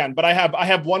coming up again, but I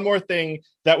have one more thing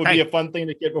that would be a fun thing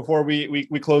to get before we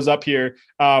close up here.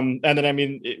 And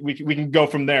then, we can go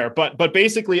from there, but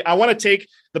basically I want to take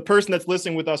the person that's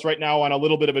listening with us right now on a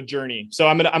little bit of a journey. So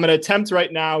I'm going to attempt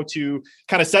right now to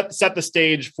kind of set the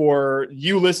stage for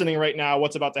you listening right now,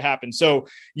 what's about to happen. So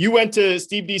you went to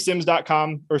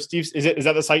stevedsims.com or Steve, is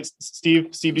that the site?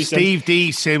 Steve D. Sims?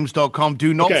 stevedsims.com.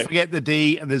 Do not forget the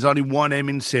D, and there's only one M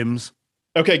in Sims.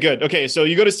 Okay, good. Okay, so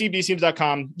you go to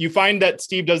stevedsims.com. You find that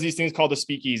Steve does these things called a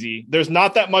speakeasy. There's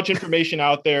not that much information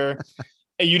out there.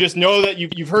 You just know that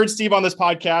you've heard Steve on this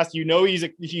podcast.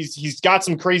 He's got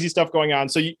some crazy stuff going on.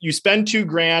 So you spend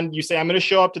 $2,000. You say, I'm going to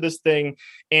show up to this thing,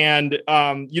 and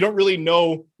you don't really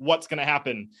know what's going to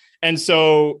happen. And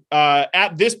so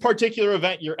at this particular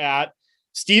event you're at,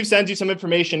 Steve sends you some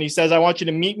information. He says, I want you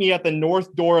to meet me at the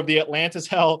north door of the Atlantis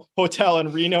Hotel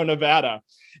in Reno, Nevada.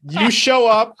 You show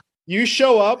up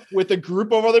with a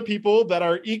group of other people that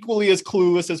are equally as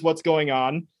clueless as what's going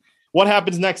on. What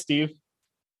happens next, Steve?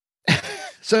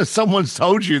 So someone's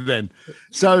told you then.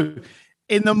 So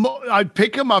I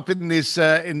pick them up in this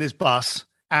bus,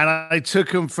 and I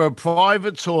took them for a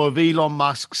private tour of Elon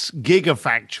Musk's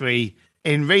Gigafactory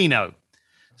in Reno.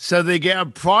 So they get a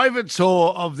private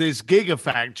tour of this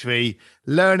Gigafactory,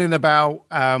 learning about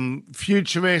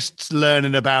futurists,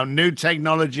 learning about new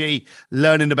technology,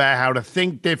 learning about how to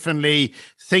think differently,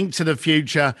 think to the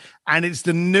future. And it's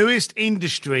the newest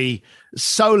industry,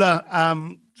 solar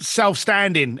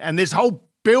self-standing. And this whole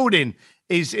building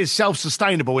is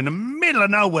self-sustainable in the middle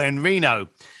of nowhere in Reno.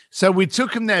 So we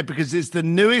took them there because it's the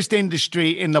newest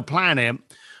industry in the planet.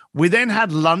 We then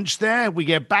had lunch there. We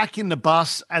get back in the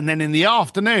bus. And then in the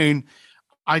afternoon,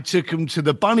 I took them to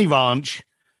the Bunny Ranch,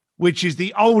 which is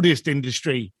the oldest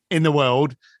industry in the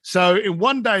world. So in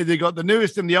one day, they got the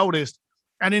newest and the oldest.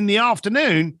 And in the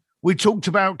afternoon, we talked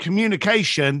about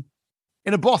communication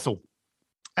in a brothel.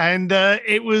 And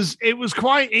it was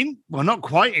quite not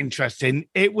quite interesting.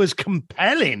 It was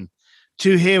compelling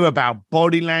to hear about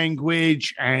body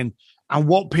language and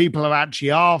what people are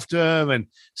actually after and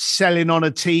selling on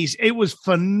a tease. It was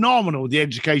phenomenal, the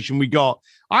education we got.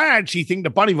 I actually think the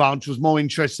Bunny Ranch was more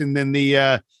interesting than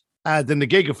the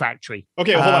Gigafactory.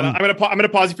 Okay, well, hold on. I'm gonna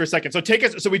pause you for a second. So take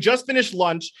us. So we just finished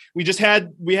lunch. We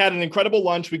had an incredible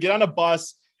lunch. We get on a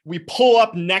bus. We pull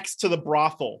up next to the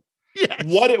brothel. Yes.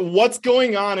 What's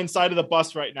going on inside of the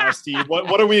bus right now, Steve?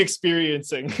 What are we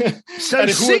experiencing? So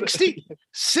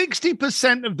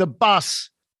 60% of the bus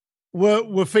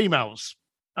were females.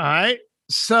 All right.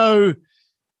 So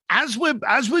as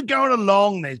we're going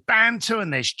along, there's banter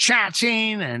and there's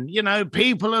chatting, and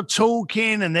people are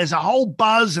talking, and there's a whole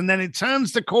buzz, and then it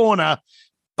turns the corner.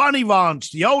 Bunny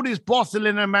Ranch, the oldest brothel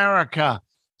in America,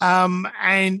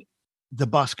 and the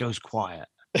bus goes quiet.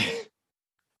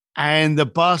 And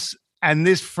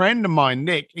this friend of mine,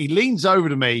 Nick, he leans over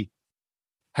to me.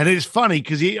 And it's funny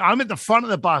because I'm at the front of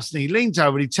the bus, and he leans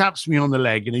over and he taps me on the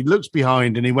leg, and he looks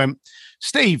behind and he went,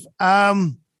 Steve,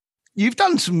 you've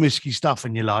done some risky stuff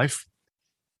in your life.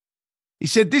 He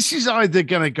said, this is either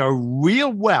going to go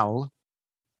real well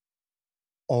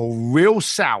or real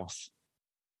south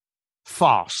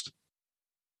fast.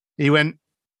 He went,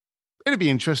 it'll be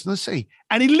interesting to see.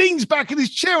 And he leans back in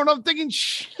his chair, and I'm thinking,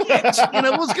 shit,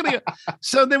 what's going to go?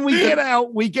 So then we get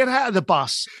out of the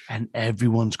bus, and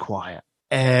everyone's quiet.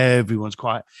 Everyone's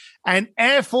quiet. And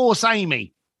Air Force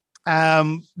Amy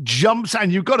jumps,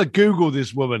 and you've got to Google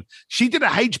this woman. She did a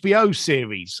HBO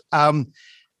series.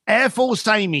 Air Force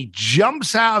Amy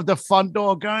jumps out of the front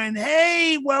door going,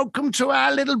 hey, welcome to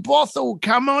our little brothel.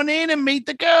 Come on in and meet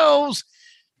the girls.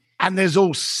 And there's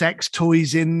all sex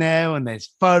toys in there, and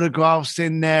there's photographs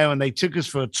in there. And they took us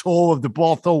for a tour of the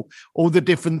brothel, all the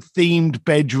different themed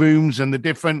bedrooms and the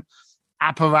different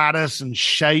apparatus and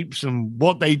shapes and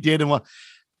what they did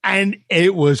and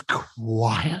it was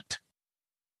quiet.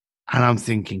 And I'm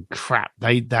thinking, crap,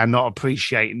 they're not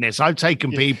appreciating this. I've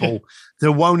taken people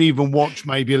that won't even watch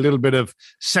maybe a little bit of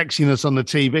sexiness on the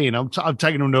TV, and I've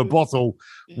taken them to a brothel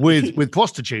with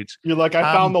prostitutes. You're like,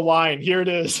 I found the line. Here it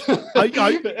is.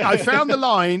 I found the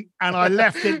line and I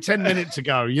left it 10 minutes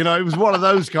ago. You know, it was one of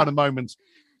those kind of moments.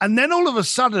 And then all of a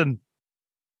sudden,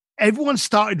 everyone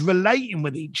started relating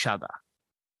with each other.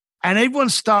 And everyone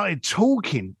started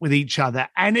talking with each other,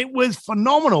 and it was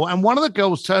phenomenal. And one of the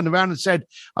girls turned around and said,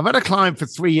 I've had a client for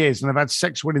 3 years and I've had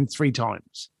sex with him 3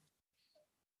 times.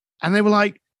 And they were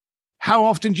like, how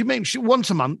often do you meet him? She, once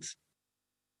a month.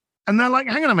 And they're like,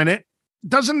 hang on a minute.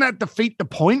 Doesn't that defeat the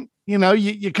point? You know,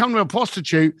 you come to a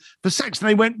prostitute for sex. And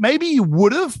they went, maybe you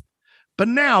would have. But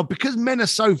now, because men are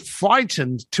so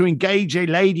frightened to engage a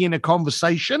lady in a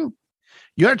conversation,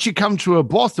 you actually come to a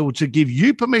brothel to give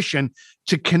you permission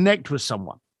to connect with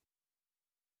someone.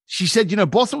 She said, you know,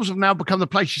 brothels have now become the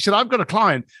place. She said, I've got a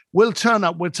client. We'll turn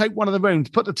up. We'll take one of the rooms,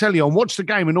 put the telly on, watch the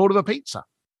game and order a pizza.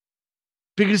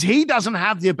 Because he doesn't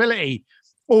have the ability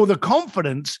or the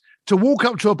confidence to walk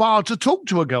up to a bar to talk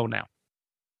to a girl now.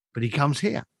 But he comes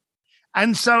here.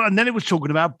 And then it was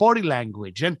talking about body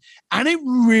language. And it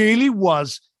really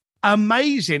was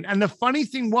amazing. And the funny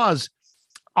thing was,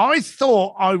 I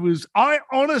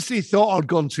honestly thought I'd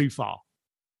gone too far.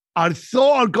 I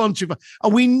thought I'd gone too far.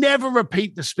 And we never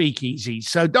repeat the speakeasy,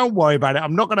 so don't worry about it.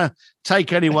 I'm not going to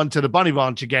take anyone to the Bunny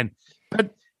Ranch again.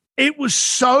 But it was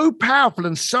so powerful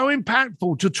and so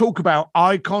impactful to talk about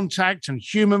eye contact and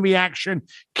human reaction,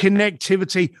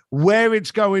 connectivity, where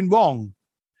it's going wrong.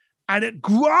 And at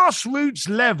grassroots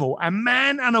level, a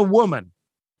man and a woman,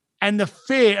 and the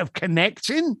fear of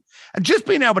connecting and just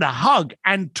being able to hug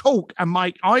and talk and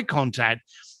make eye contact,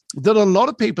 that a lot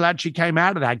of people actually came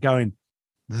out of that going,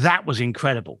 that was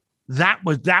incredible. That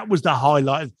was the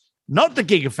highlight, not the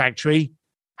Gigafactory,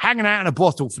 hanging out in a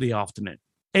brothel for the afternoon.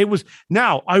 It was,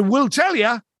 now I will tell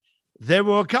you, there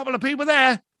were a couple of people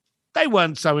there, they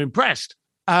weren't so impressed.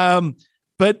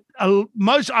 But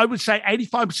most, I would say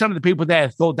 85% of the people there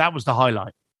thought that was the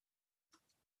highlight.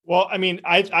 Well, I mean,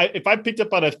 if I picked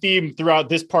up on a theme throughout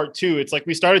this part too, it's like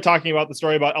we started talking about the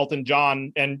story about Elton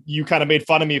John, and you kind of made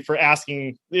fun of me for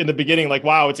asking in the beginning, like,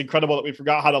 wow, it's incredible that we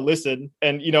forgot how to listen.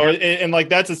 And, you know, and like,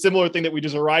 that's a similar thing that we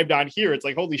just arrived on here. It's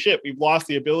like, holy shit, we've lost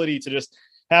the ability to just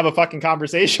have a fucking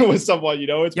conversation with someone, you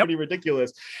know, it's pretty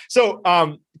ridiculous. So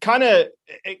kind of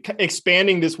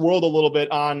expanding this world a little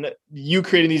bit on you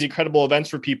creating these incredible events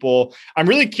for people. I'm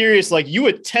really curious, like you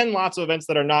attend lots of events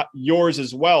that are not yours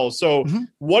as well. So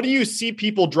what do you see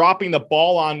people dropping the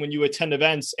ball on when you attend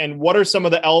events? And what are some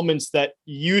of the elements that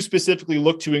you specifically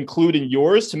look to include in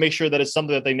yours to make sure that it's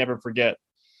something that they never forget?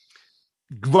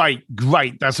 Great.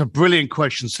 That's a brilliant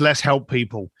question. So let's help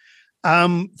people.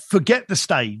 Forget the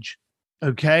stage.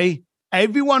 Okay.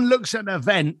 Everyone looks at an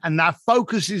event and that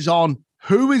focus is on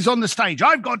who is on the stage.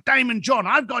 I've got Damon John.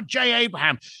 I've got Jay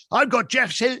Abraham. I've got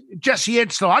Jesse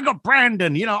Itzler. I've got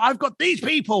Brandon. You know, I've got these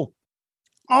people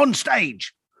on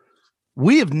stage.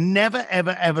 We have never,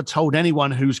 ever, ever told anyone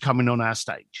who's coming on our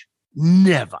stage.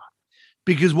 Never.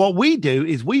 Because what we do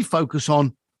is we focus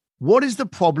on what is the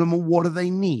problem and what do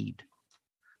they need.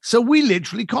 So we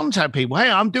literally contact people. Hey,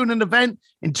 I'm doing an event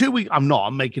in 2 weeks.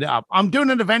 I'm making it up. I'm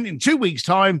doing an event in 2 weeks'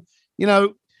 time. You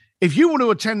know, if you want to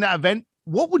attend that event,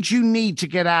 what would you need to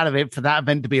get out of it for that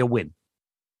event to be a win?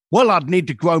 Well, I'd need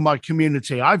to grow my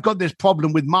community. I've got this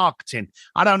problem with marketing.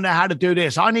 I don't know how to do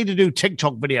this. I need to do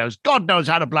TikTok videos. God knows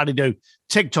how to bloody do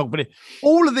TikTok videos.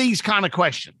 All of these kind of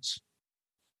questions.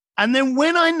 And then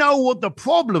when I know what the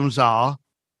problems are,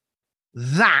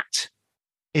 that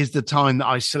is the time that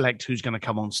I select who's going to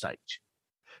come on stage.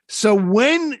 So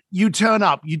when you turn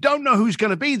up, you don't know who's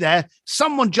going to be there.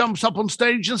 Someone jumps up on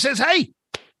stage and says, hey,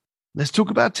 let's talk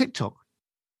about TikTok.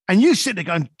 And you sit there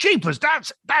going, jeepers,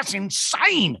 that's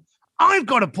insane. I've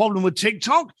got a problem with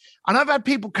TikTok. And I've had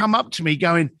people come up to me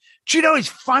going, do you know, it's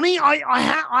funny. I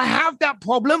have that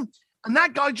problem. And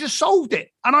that guy just solved it.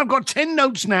 And I've got 10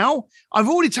 notes now. I've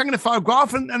already taken a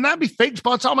photograph and that'll be fixed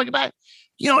by the time I get back.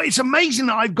 You know, it's amazing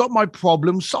that I've got my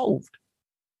problem solved.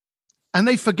 And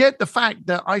they forget the fact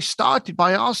that I started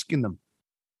by asking them,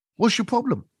 what's your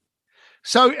problem?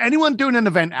 So anyone doing an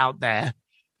event out there,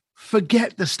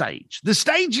 forget the stage. The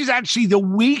stage is actually the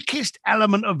weakest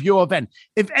element of your event.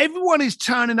 If everyone is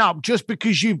turning up just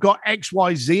because you've got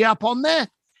XYZ up on there,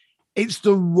 it's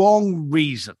the wrong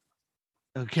reason.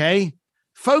 Okay?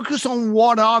 Focus on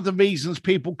what are the reasons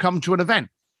people come to an event.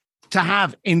 To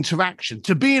have interaction,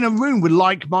 to be in a room with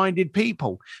like-minded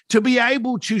people, to be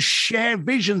able to share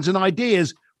visions and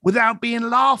ideas without being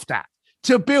laughed at,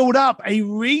 to build up a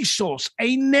resource,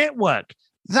 a network.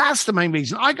 That's the main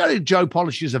reason. I go to Joe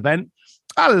Polish's event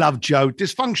I love Joe,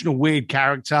 dysfunctional, weird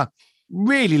character.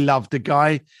 Really loved the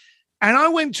guy. And I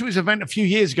went to his event a few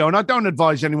years ago, and I don't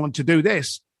advise anyone to do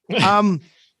this.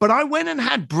 But I went and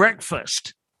had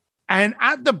breakfast. And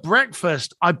at the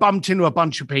breakfast, I bumped into a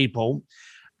bunch of people.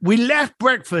 We left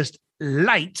breakfast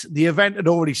late. The event had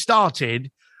already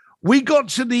started. We got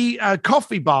to the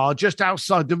coffee bar just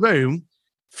outside the room.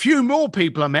 Few more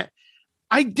people I met.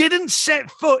 I didn't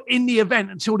set foot in the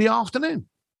event until the afternoon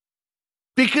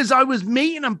because I was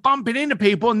meeting and bumping into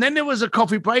people. And then there was a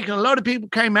coffee break and a lot of people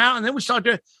came out, and then we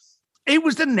started to. It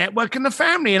was the network and the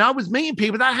family. And I was meeting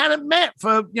people that I hadn't met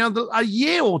for, a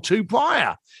year or two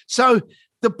prior. So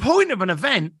the point of an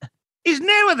event is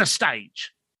never the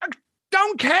stage. I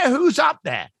don't care who's up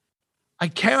there. I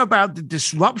care about the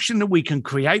disruption that we can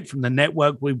create from the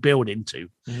network we build into.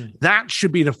 That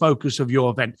should be the focus of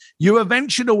your event. Your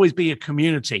event should always be a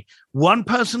community. One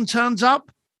person turns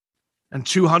up and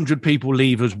 200 people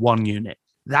leave as one unit.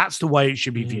 That's the way it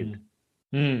should be viewed.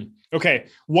 Okay.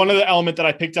 One of the element that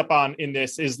I picked up on in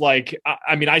this is like,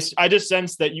 I just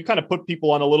sense that you kind of put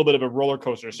people on a little bit of a roller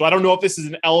coaster. So I don't know if this is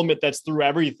an element that's through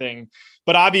everything,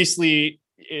 but obviously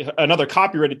another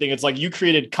copyrighted thing. It's like you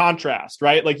created contrast,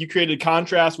 right? Like you created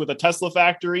contrast with a Tesla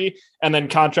factory and then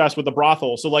contrast with a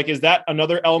brothel. So like, is that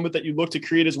another element that you look to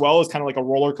create as well as kind of like a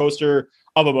roller coaster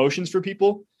of emotions for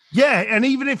people? Yeah, and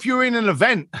even if you're in an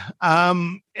event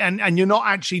and you're not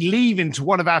actually leaving to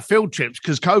one of our field trips,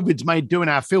 because COVID's made doing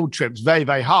our field trips very,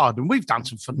 very hard, and we've done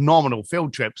some phenomenal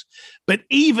field trips. But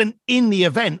even in the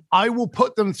event, I will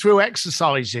put them through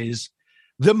exercises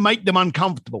that make them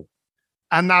uncomfortable.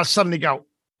 And they'll suddenly go,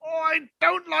 oh, I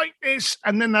don't like this.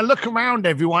 And then they look around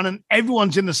everyone and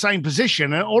everyone's in the same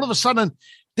position. And all of a sudden,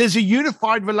 there's a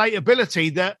unified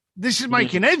relatability that this is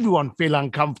making everyone feel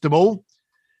uncomfortable.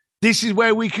 This is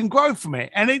where we can grow from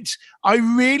it. And I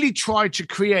really try to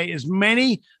create as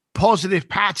many positive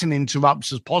pattern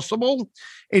interrupts as possible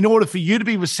in order for you to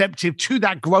be receptive to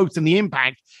that growth and the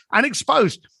impact and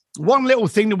exposed. One little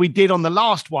thing that we did on the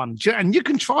last one, and you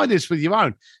can try this with your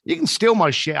own. You can steal my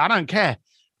shit. I don't care.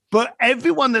 But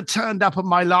everyone that turned up at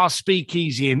my last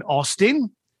speakeasy in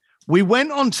Austin, we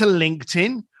went onto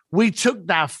LinkedIn. We took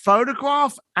their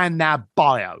photograph and their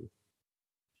bio,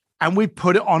 and we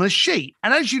put it on a sheet.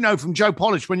 And as you know from Joe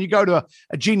Polish, when you go to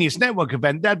a Genius Network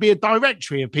event, there'd be a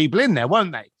directory of people in there,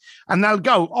 won't they? And they'll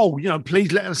go, oh,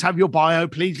 please let us have your bio.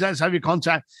 Please let us have your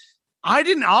contact. I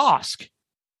didn't ask.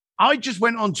 I just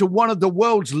went onto one of the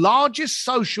world's largest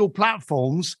social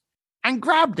platforms and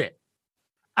grabbed it.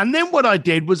 And then what I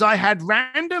did was I had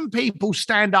random people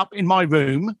stand up in my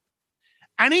room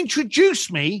and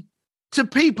introduce me to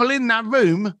people in that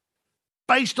room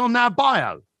based on their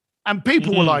bio. And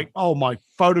people were like, oh, my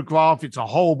photograph, it's a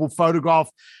horrible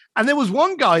photograph. And there was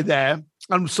one guy there,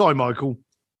 I'm sorry, Michael,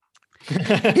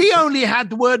 he only had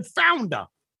the word founder.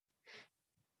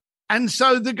 And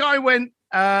so the guy went,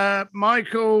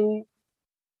 Michael,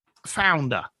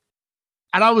 founder.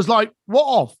 And I was like,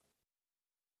 what of?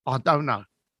 I don't know.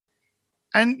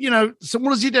 And, so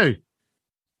what does he do?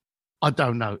 I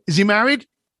don't know. Is he married?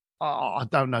 Oh, I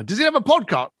don't know. Does he have a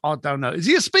podcast? I don't know. Is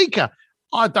he a speaker?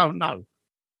 I don't know.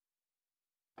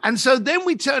 And so then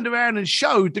we turned around and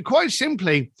showed that quite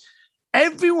simply,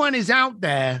 everyone is out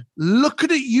there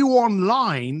looking at you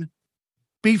online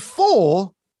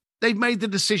before they've made the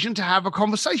decision to have a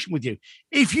conversation with you.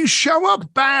 If you show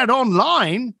up bad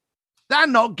online, they're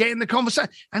not getting the conversation.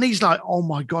 And he's like, oh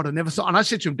my God, I never thought. And I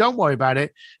said to him, don't worry about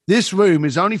it. This room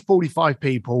is only 45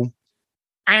 people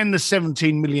and the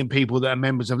 17 million people that are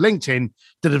members of LinkedIn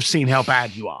that have seen how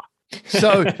bad you are.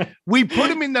 So we put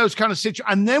them in those kind of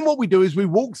situations. And then what we do is we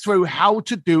walk through how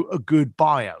to do a good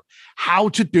bio, how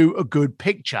to do a good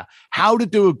picture, how to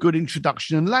do a good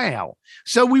introduction and layout.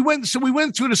 So we went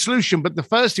through the solution. But the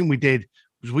first thing we did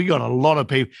was we got a lot of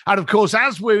people. And of course,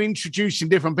 as we're introducing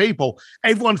different people,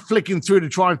 everyone's flicking through to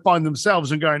try and find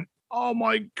themselves and going, oh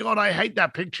my God, I hate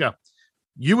that picture.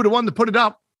 You were the one that put it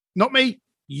up, not me.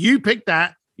 You picked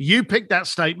that. You picked that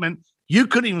statement. You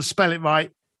couldn't even spell it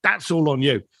right. That's all on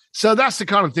you. So that's the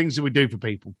kind of things that we do for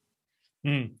people.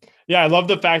 Yeah, I love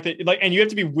the fact that and you have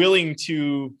to be willing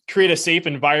to create a safe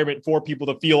environment for people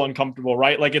to feel uncomfortable,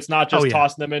 right? Like it's not just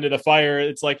tossing them into the fire.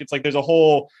 It's like there's a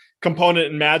whole component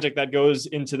and magic that goes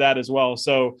into that as well.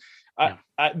 So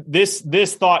this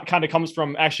thought kind of comes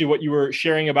from actually what you were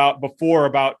sharing about before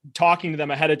about talking to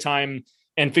them ahead of time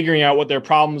and figuring out what their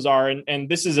problems are. And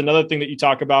this is another thing that you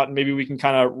talk about, and maybe we can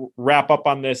kind of wrap up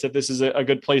on this if this is a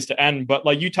good place to end. But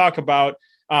like you talk about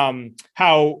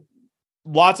how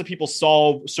lots of people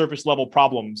solve surface level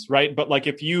problems, right? But like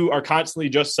if you are constantly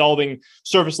just solving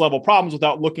surface level problems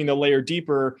without looking to layer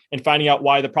deeper and finding out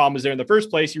why the problem is there in the first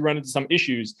place, you run into some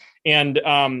issues. And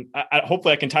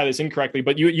hopefully I can tie this in correctly,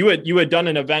 but you had done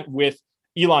an event with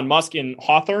Elon Musk in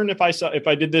Hawthorne, if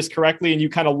I did this correctly, and you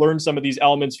kind of learned some of these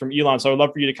elements from Elon. So I'd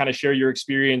love for you to kind of share your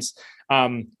experience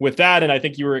with that. And I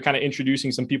think you were kind of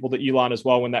introducing some people to Elon as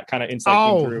well when that kind of insight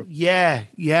came through. Yeah.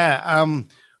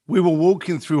 We were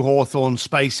walking through Hawthorne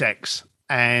SpaceX,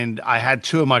 and I had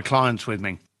two of my clients with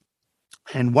me.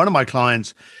 And one of my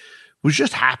clients was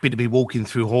just happy to be walking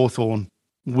through Hawthorne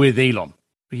with Elon.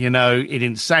 You know, he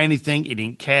didn't say anything. He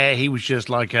didn't care. He was just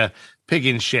like a pig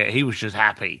in shit. He was just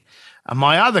happy. And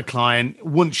my other client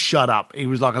wouldn't shut up. He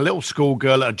was like a little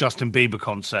schoolgirl at a Justin Bieber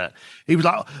concert. He was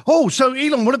like, oh, so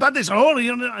Elon, what about this? Oh,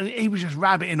 and he was just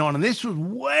rabbiting on. And this was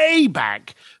way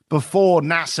back before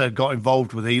NASA got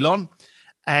involved with Elon.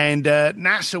 And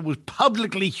NASA was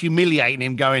publicly humiliating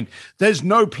him, going, there's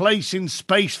no place in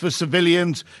space for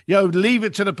civilians. You know, leave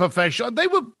it to the professional. They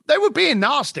were being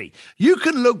nasty. You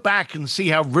can look back and see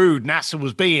how rude NASA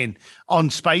was being on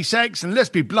SpaceX. And let's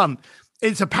be blunt,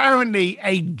 it's apparently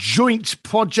a joint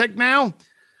project now.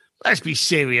 Let's be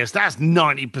serious. That's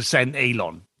 90%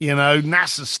 Elon. You know,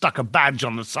 NASA stuck a badge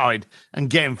on the side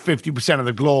and getting 50% of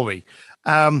the glory.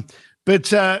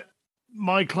 But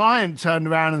my client turned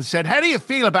around and said, how do you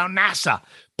feel about NASA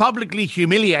publicly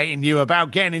humiliating you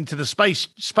about getting into the space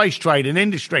trade and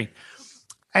industry?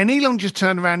 And Elon just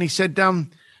turned around and he said,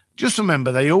 just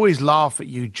remember, they always laugh at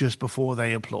you just before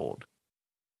they applaud.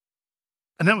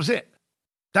 And that was it.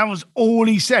 That was all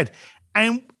he said.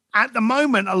 And at the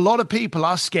moment, a lot of people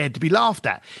are scared to be laughed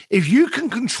at. If you can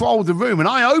control the room, and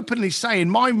I openly say in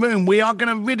my room, we are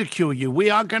going to ridicule you. We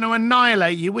are going to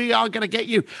annihilate you. We are going to get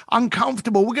you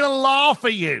uncomfortable. We're going to laugh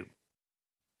at you.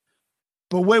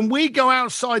 But when we go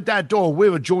outside that door,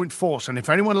 we're a joint force. And if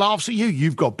anyone laughs at you,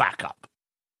 you've got backup.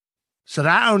 So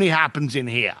that only happens in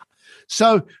here.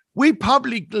 So we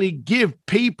publicly give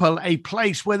people a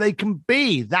place where they can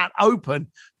be that open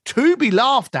to be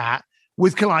laughed at.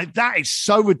 With like, that is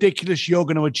so ridiculous, you're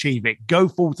going to achieve it. Go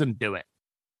forth and do it.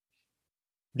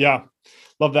 Yeah,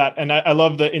 love that. And I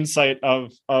love the insight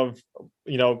of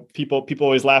you know, people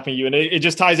always laughing at you. And it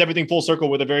just ties everything full circle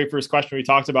with the very first question we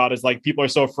talked about is like, people are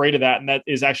so afraid of that. And that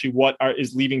is actually what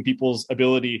is leaving people's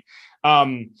ability.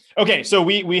 Okay. So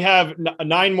we have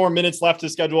 9 more minutes left to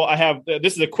schedule. I have,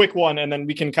 this is a quick one, and then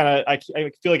we can kind of, I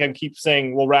feel like I keep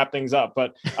saying we'll wrap things up,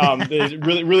 but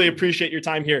really, really appreciate your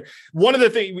time here. One of the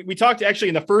things we talked actually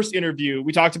in the first interview,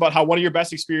 we talked about how one of your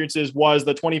best experiences was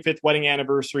the 25th wedding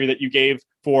anniversary that you gave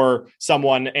for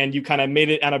someone. And you kind of made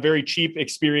it on a very cheap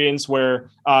experience where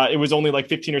it was only like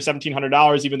 $1,500 or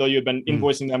 $1,700, even though you had been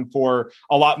invoicing them for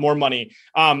a lot more money.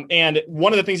 And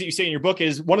one of the things that you say in your book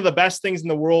is one of the best things in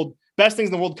the world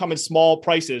come in small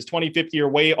prices, $20, $50, or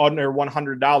way under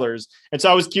 $100. And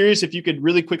so I was curious if you could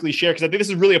really quickly share, because I think this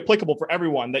is really applicable for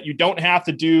everyone, that you don't have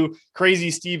to do crazy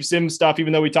Steve Sims stuff,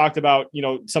 even though we talked about, you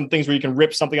know, some things where you can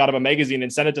rip something out of a magazine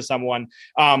and send it to someone.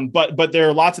 But there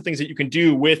are lots of things that you can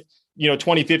do with, you know,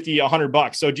 20, 50,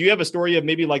 $100. So do you have a story of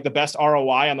maybe like the best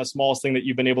ROI on the smallest thing that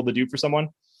you've been able to do for someone?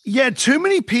 Yeah, too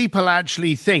many people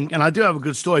actually think, and I do have a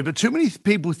good story, but too many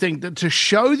people think that to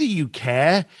show that you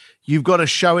care, you've got to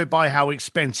show it by how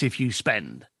expensive you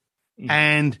spend.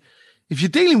 And if you're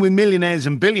dealing with millionaires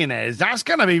and billionaires, that's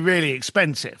going to be really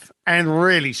expensive and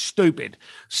really stupid.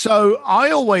 So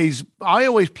I always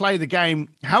play the game,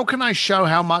 how can I show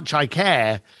how much I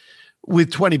care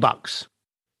with $20?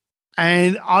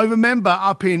 And I remember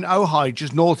up in Ojai,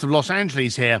 just north of Los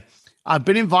Angeles here, I've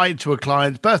been invited to a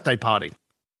client's birthday party.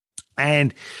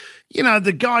 And, you know,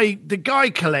 the guy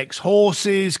collects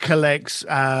horses, collects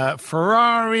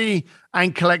Ferrari,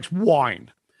 and collects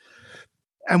wine.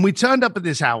 And we turned up at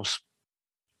this house,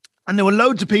 and there were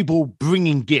loads of people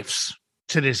bringing gifts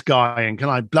to this guy and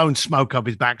kind of blowing smoke up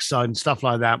his backside and stuff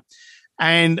like that.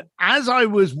 And as I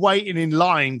was waiting in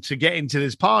line to get into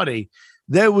this party,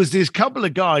 there was this couple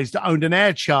of guys that owned an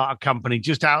air charter company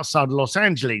just outside of Los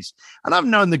Angeles. And I've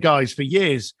known the guys for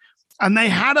years. And they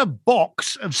had a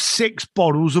box of 6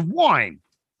 bottles of wine.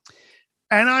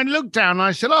 And I looked down and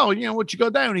I said, oh, you know, what you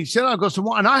got there? And he said, I got some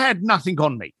wine. And I had nothing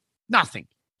on me, nothing.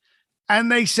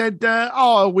 And they said,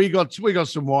 oh, we got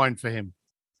some wine for him.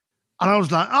 And I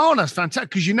was like, oh, that's fantastic.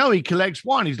 Because, you know, he collects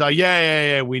wine. He's like,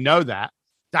 yeah, we know that.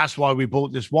 That's why we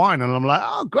bought this wine. And I'm like,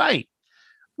 oh, great.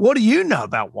 What do you know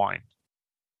about wine?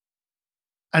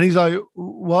 And he's like,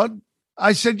 what?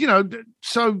 I said, you know,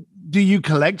 so do you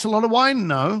collect a lot of wine?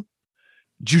 No.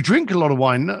 Do you drink a lot of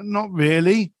wine? No, not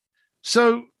really.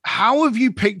 So how have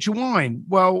you picked your wine?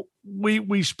 Well,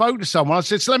 we spoke to someone. I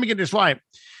said, so let me get this right.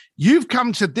 You've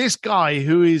come to this guy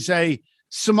who is a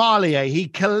sommelier. He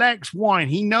collects wine.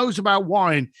 He knows about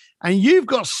wine. And you've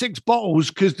got 6 bottles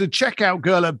because the checkout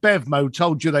girl at Bevmo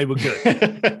told you they were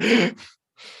good.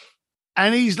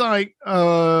 And he's like,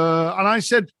 and I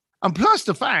said, and plus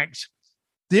the fact,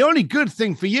 the only good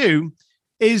thing for you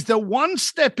is that one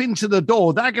step into the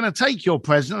door, they're going to take your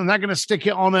present and they're going to stick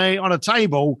it on a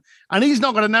table, and he's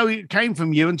not going to know it came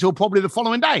from you until probably the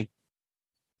following day.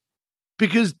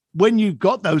 Because when you've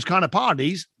got those kind of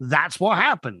parties, that's what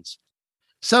happens.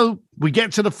 So we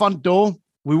get to the front door.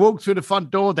 We walk through the front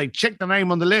door. They check the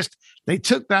name on the list. They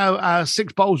took their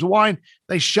 6 bottles of wine.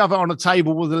 They shove it on a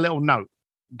table with a little note.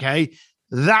 Okay,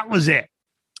 that was it.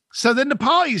 So then the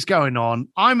party's going on.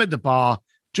 I'm at the bar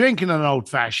drinking an old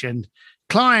fashioned.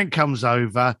 Client comes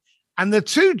over, and the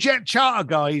 2 jet charter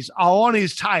guys are on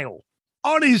his tail,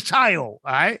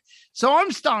 right? So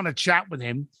I'm starting to chat with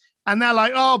him, and they're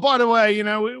like, "Oh, by the way, you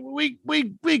know,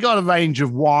 we got a range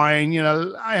of wine. You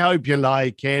know, I hope you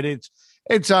like it.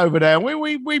 It's over there.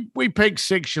 We picked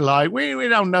 6 you like. We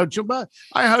don't know, but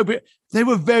I hope it." They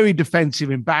were very defensive,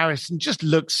 embarrassed, and just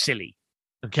looked silly.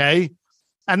 Okay,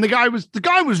 and the guy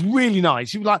was really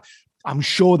nice. He was like, I'm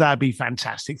sure that'd be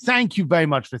fantastic. Thank you very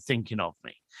much for thinking of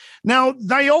me. Now,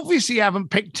 they obviously haven't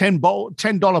picked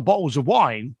 $10 bottles of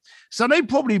wine. So they've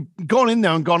probably gone in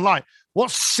there and gone like,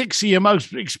 what's 6 of your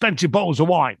most expensive bottles of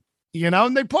wine? You know,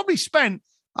 and they probably spent,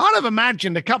 I'd have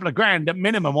imagined, a couple of grand at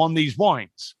minimum on these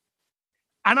wines.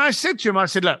 And I said to him, I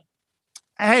said, look,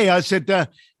 hey, I said,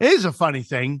 here's a funny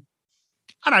thing.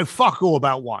 I know fuck all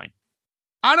about wine.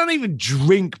 I don't even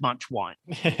drink much wine.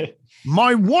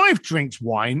 My wife drinks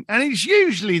wine, and it's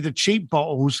usually the cheap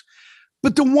bottles.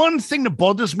 But the one thing that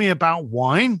bothers me about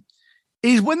wine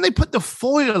is when they put the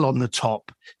foil on the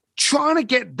top, trying to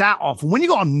get that off. And when you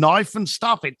got a knife and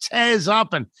stuff, it tears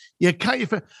up and you cut your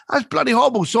finger. That's bloody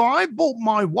horrible. So I bought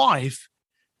my wife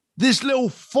this little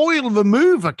foil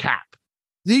remover cap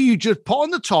that you just put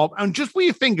on the top, and just with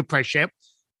your finger pressure,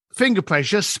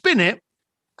 spin it,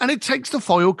 and it takes the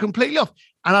foil completely off.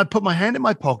 And I put my hand in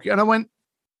my pocket and I went,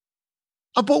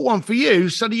 I bought one for you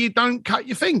so that you don't cut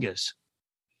your fingers.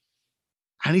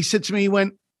 And he said to me, he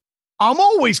went, I'm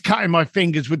always cutting my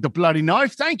fingers with the bloody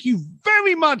knife. Thank you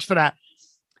very much for that.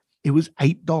 It was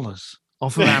 $8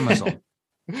 off of Amazon.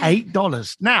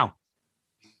 $8. Now,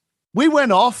 we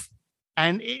went off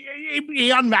and he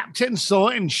unwrapped it and saw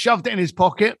it and shoved it in his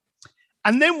pocket.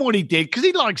 And then what he did, because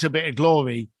he likes a bit of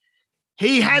glory,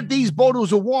 he had these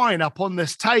bottles of wine up on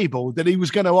this table that he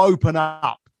was going to open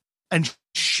up and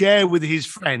share with his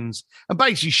friends and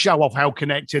basically show off how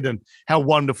connected and how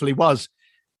wonderful he was.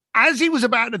 As he was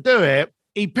about to do it,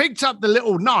 he picked up the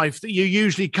little knife that you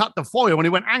usually cut the foil, and he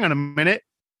went, hang on a minute,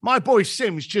 my boy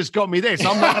Sims just got me this.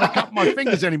 I'm not going to cut my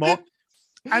fingers anymore.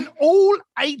 And all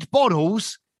 8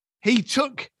 bottles, he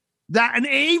took that, and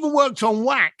it even worked on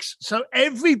wax. So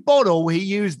every bottle, he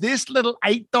used this little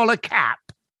 $8 cap.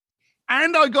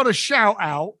 And I got a shout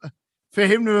out for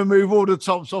him to remove all the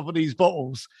tops off of these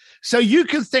bottles. So you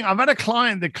can think, I've had a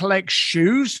client that collects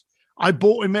shoes. I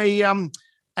bought him a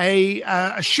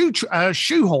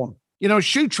shoe horn, you know, a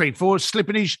shoe tree for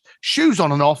slipping his shoes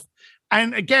on and off.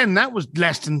 And again, that was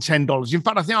less than $10. In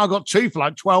fact, I think I got 2 for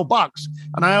like $12,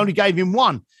 and I only gave him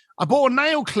 1. I bought a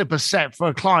nail clipper set for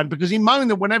a client because he moaned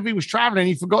that whenever he was traveling,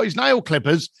 he forgot his nail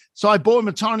clippers. So I bought him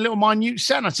a tiny little minute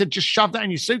set. And I said, just shove that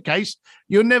in your suitcase.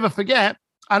 You'll never forget.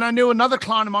 And I knew another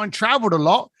client of mine traveled a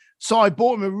lot. So I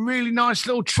bought him a really nice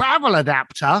little travel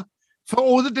adapter for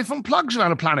all the different plugs around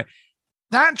the planet.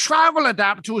 That travel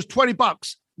adapter was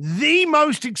 $20. The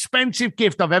most expensive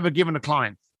gift I've ever given a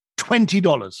client,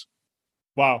 $20.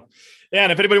 Wow. Yeah,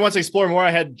 and if anybody wants to explore more,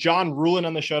 I had John Rulin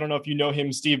on the show. I don't know if you know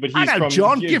him, Steve, but he's from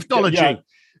John Giftology.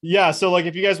 Yeah. So like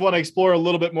if you guys want to explore a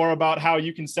little bit more about how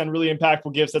you can send really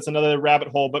impactful gifts, that's another rabbit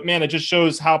hole. But man, it just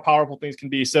shows how powerful things can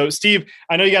be. So Steve,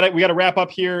 I know we got to wrap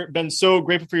up here. Been so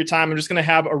grateful for your time. I'm just going to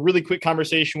have a really quick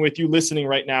conversation with you listening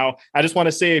right now. I just want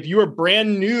to say, if you are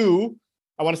brand new,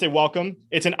 I want to say welcome.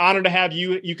 It's an honor to have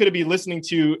you. You could be listening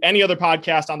to any other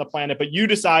podcast on the planet, but you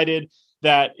decided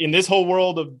that in this whole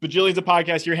world of bajillions of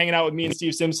podcasts, you're hanging out with me and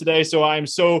Steve Sims today. So I'm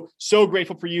so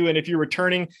grateful for you. And if you're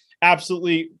returning,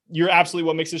 you're absolutely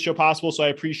what makes this show possible. So I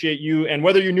appreciate you. And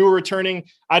whether you're new or returning,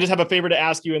 I just have a favor to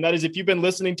ask you. And that is, if you've been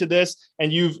listening to this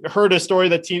and you've heard a story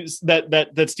that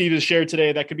Steve has shared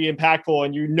today that could be impactful,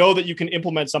 and you know that you can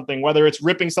implement something, whether it's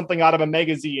ripping something out of a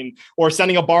magazine or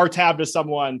sending a bar tab to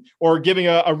someone or giving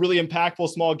a really impactful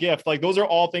small gift, like those are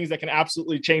all things that can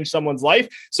absolutely change someone's life.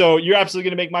 So you're absolutely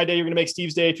going to make my day. You're going to make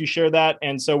Steve's day if you share that.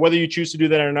 And so whether you choose to do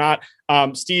that or not,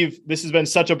 Steve, this has been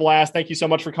such a blast. Thank you so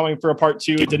much for coming for a part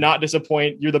 2. It did not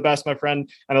disappoint. You're the best, my friend.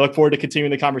 And I look forward to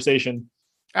continuing the conversation.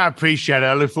 I appreciate it.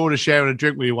 I look forward to sharing a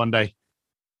drink with you one day.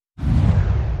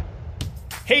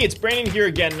 Hey, it's Brandon here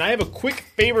again, and I have a quick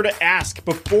favor to ask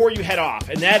before you head off,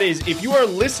 and that is if you are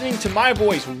listening to my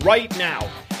voice right now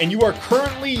and you are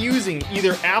currently using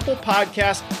either Apple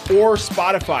Podcasts or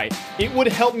Spotify, it would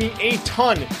help me a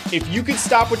ton if you could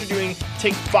stop what you're doing,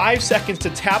 take 5 seconds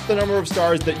to tap the number of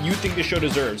stars that you think the show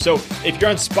deserves. So if you're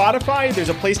on Spotify, there's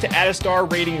a place to add a star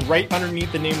rating right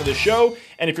underneath the name of the show.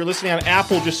 And if you're listening on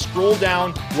Apple, just scroll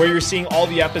down where you're seeing all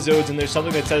the episodes and there's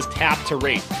something that says tap to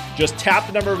rate. Just tap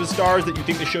the number of the stars that you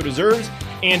think the show deserves.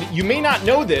 And you may not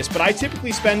know this, but I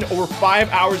typically spend over 5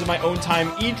 hours of my own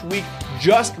time each week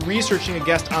just researching a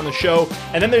guest on the show.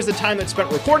 And then there's the time that's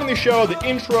spent recording the show, the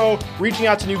intro, reaching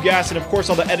out to new guests, and of course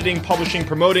all the editing, publishing,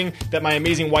 promoting that my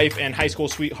amazing wife and high school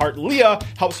sweetheart Leah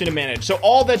helps me to manage. So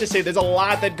all that to say, there's a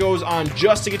lot that goes on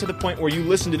just to get to the point where you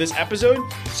listen to this episode.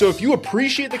 So if you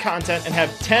appreciate the content and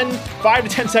have 5 to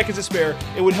 10 seconds to spare,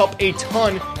 it would help a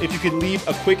ton if you could leave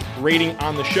a quick rating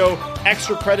on the show.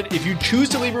 Extra credit if you choose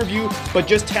to leave a review, but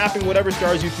just tapping whatever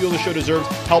stars you feel the show deserves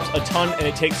helps a ton, and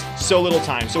it takes so little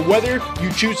time. So whether you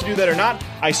choose to do that or not,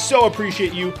 I so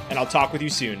appreciate you, and I'll talk with you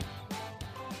soon.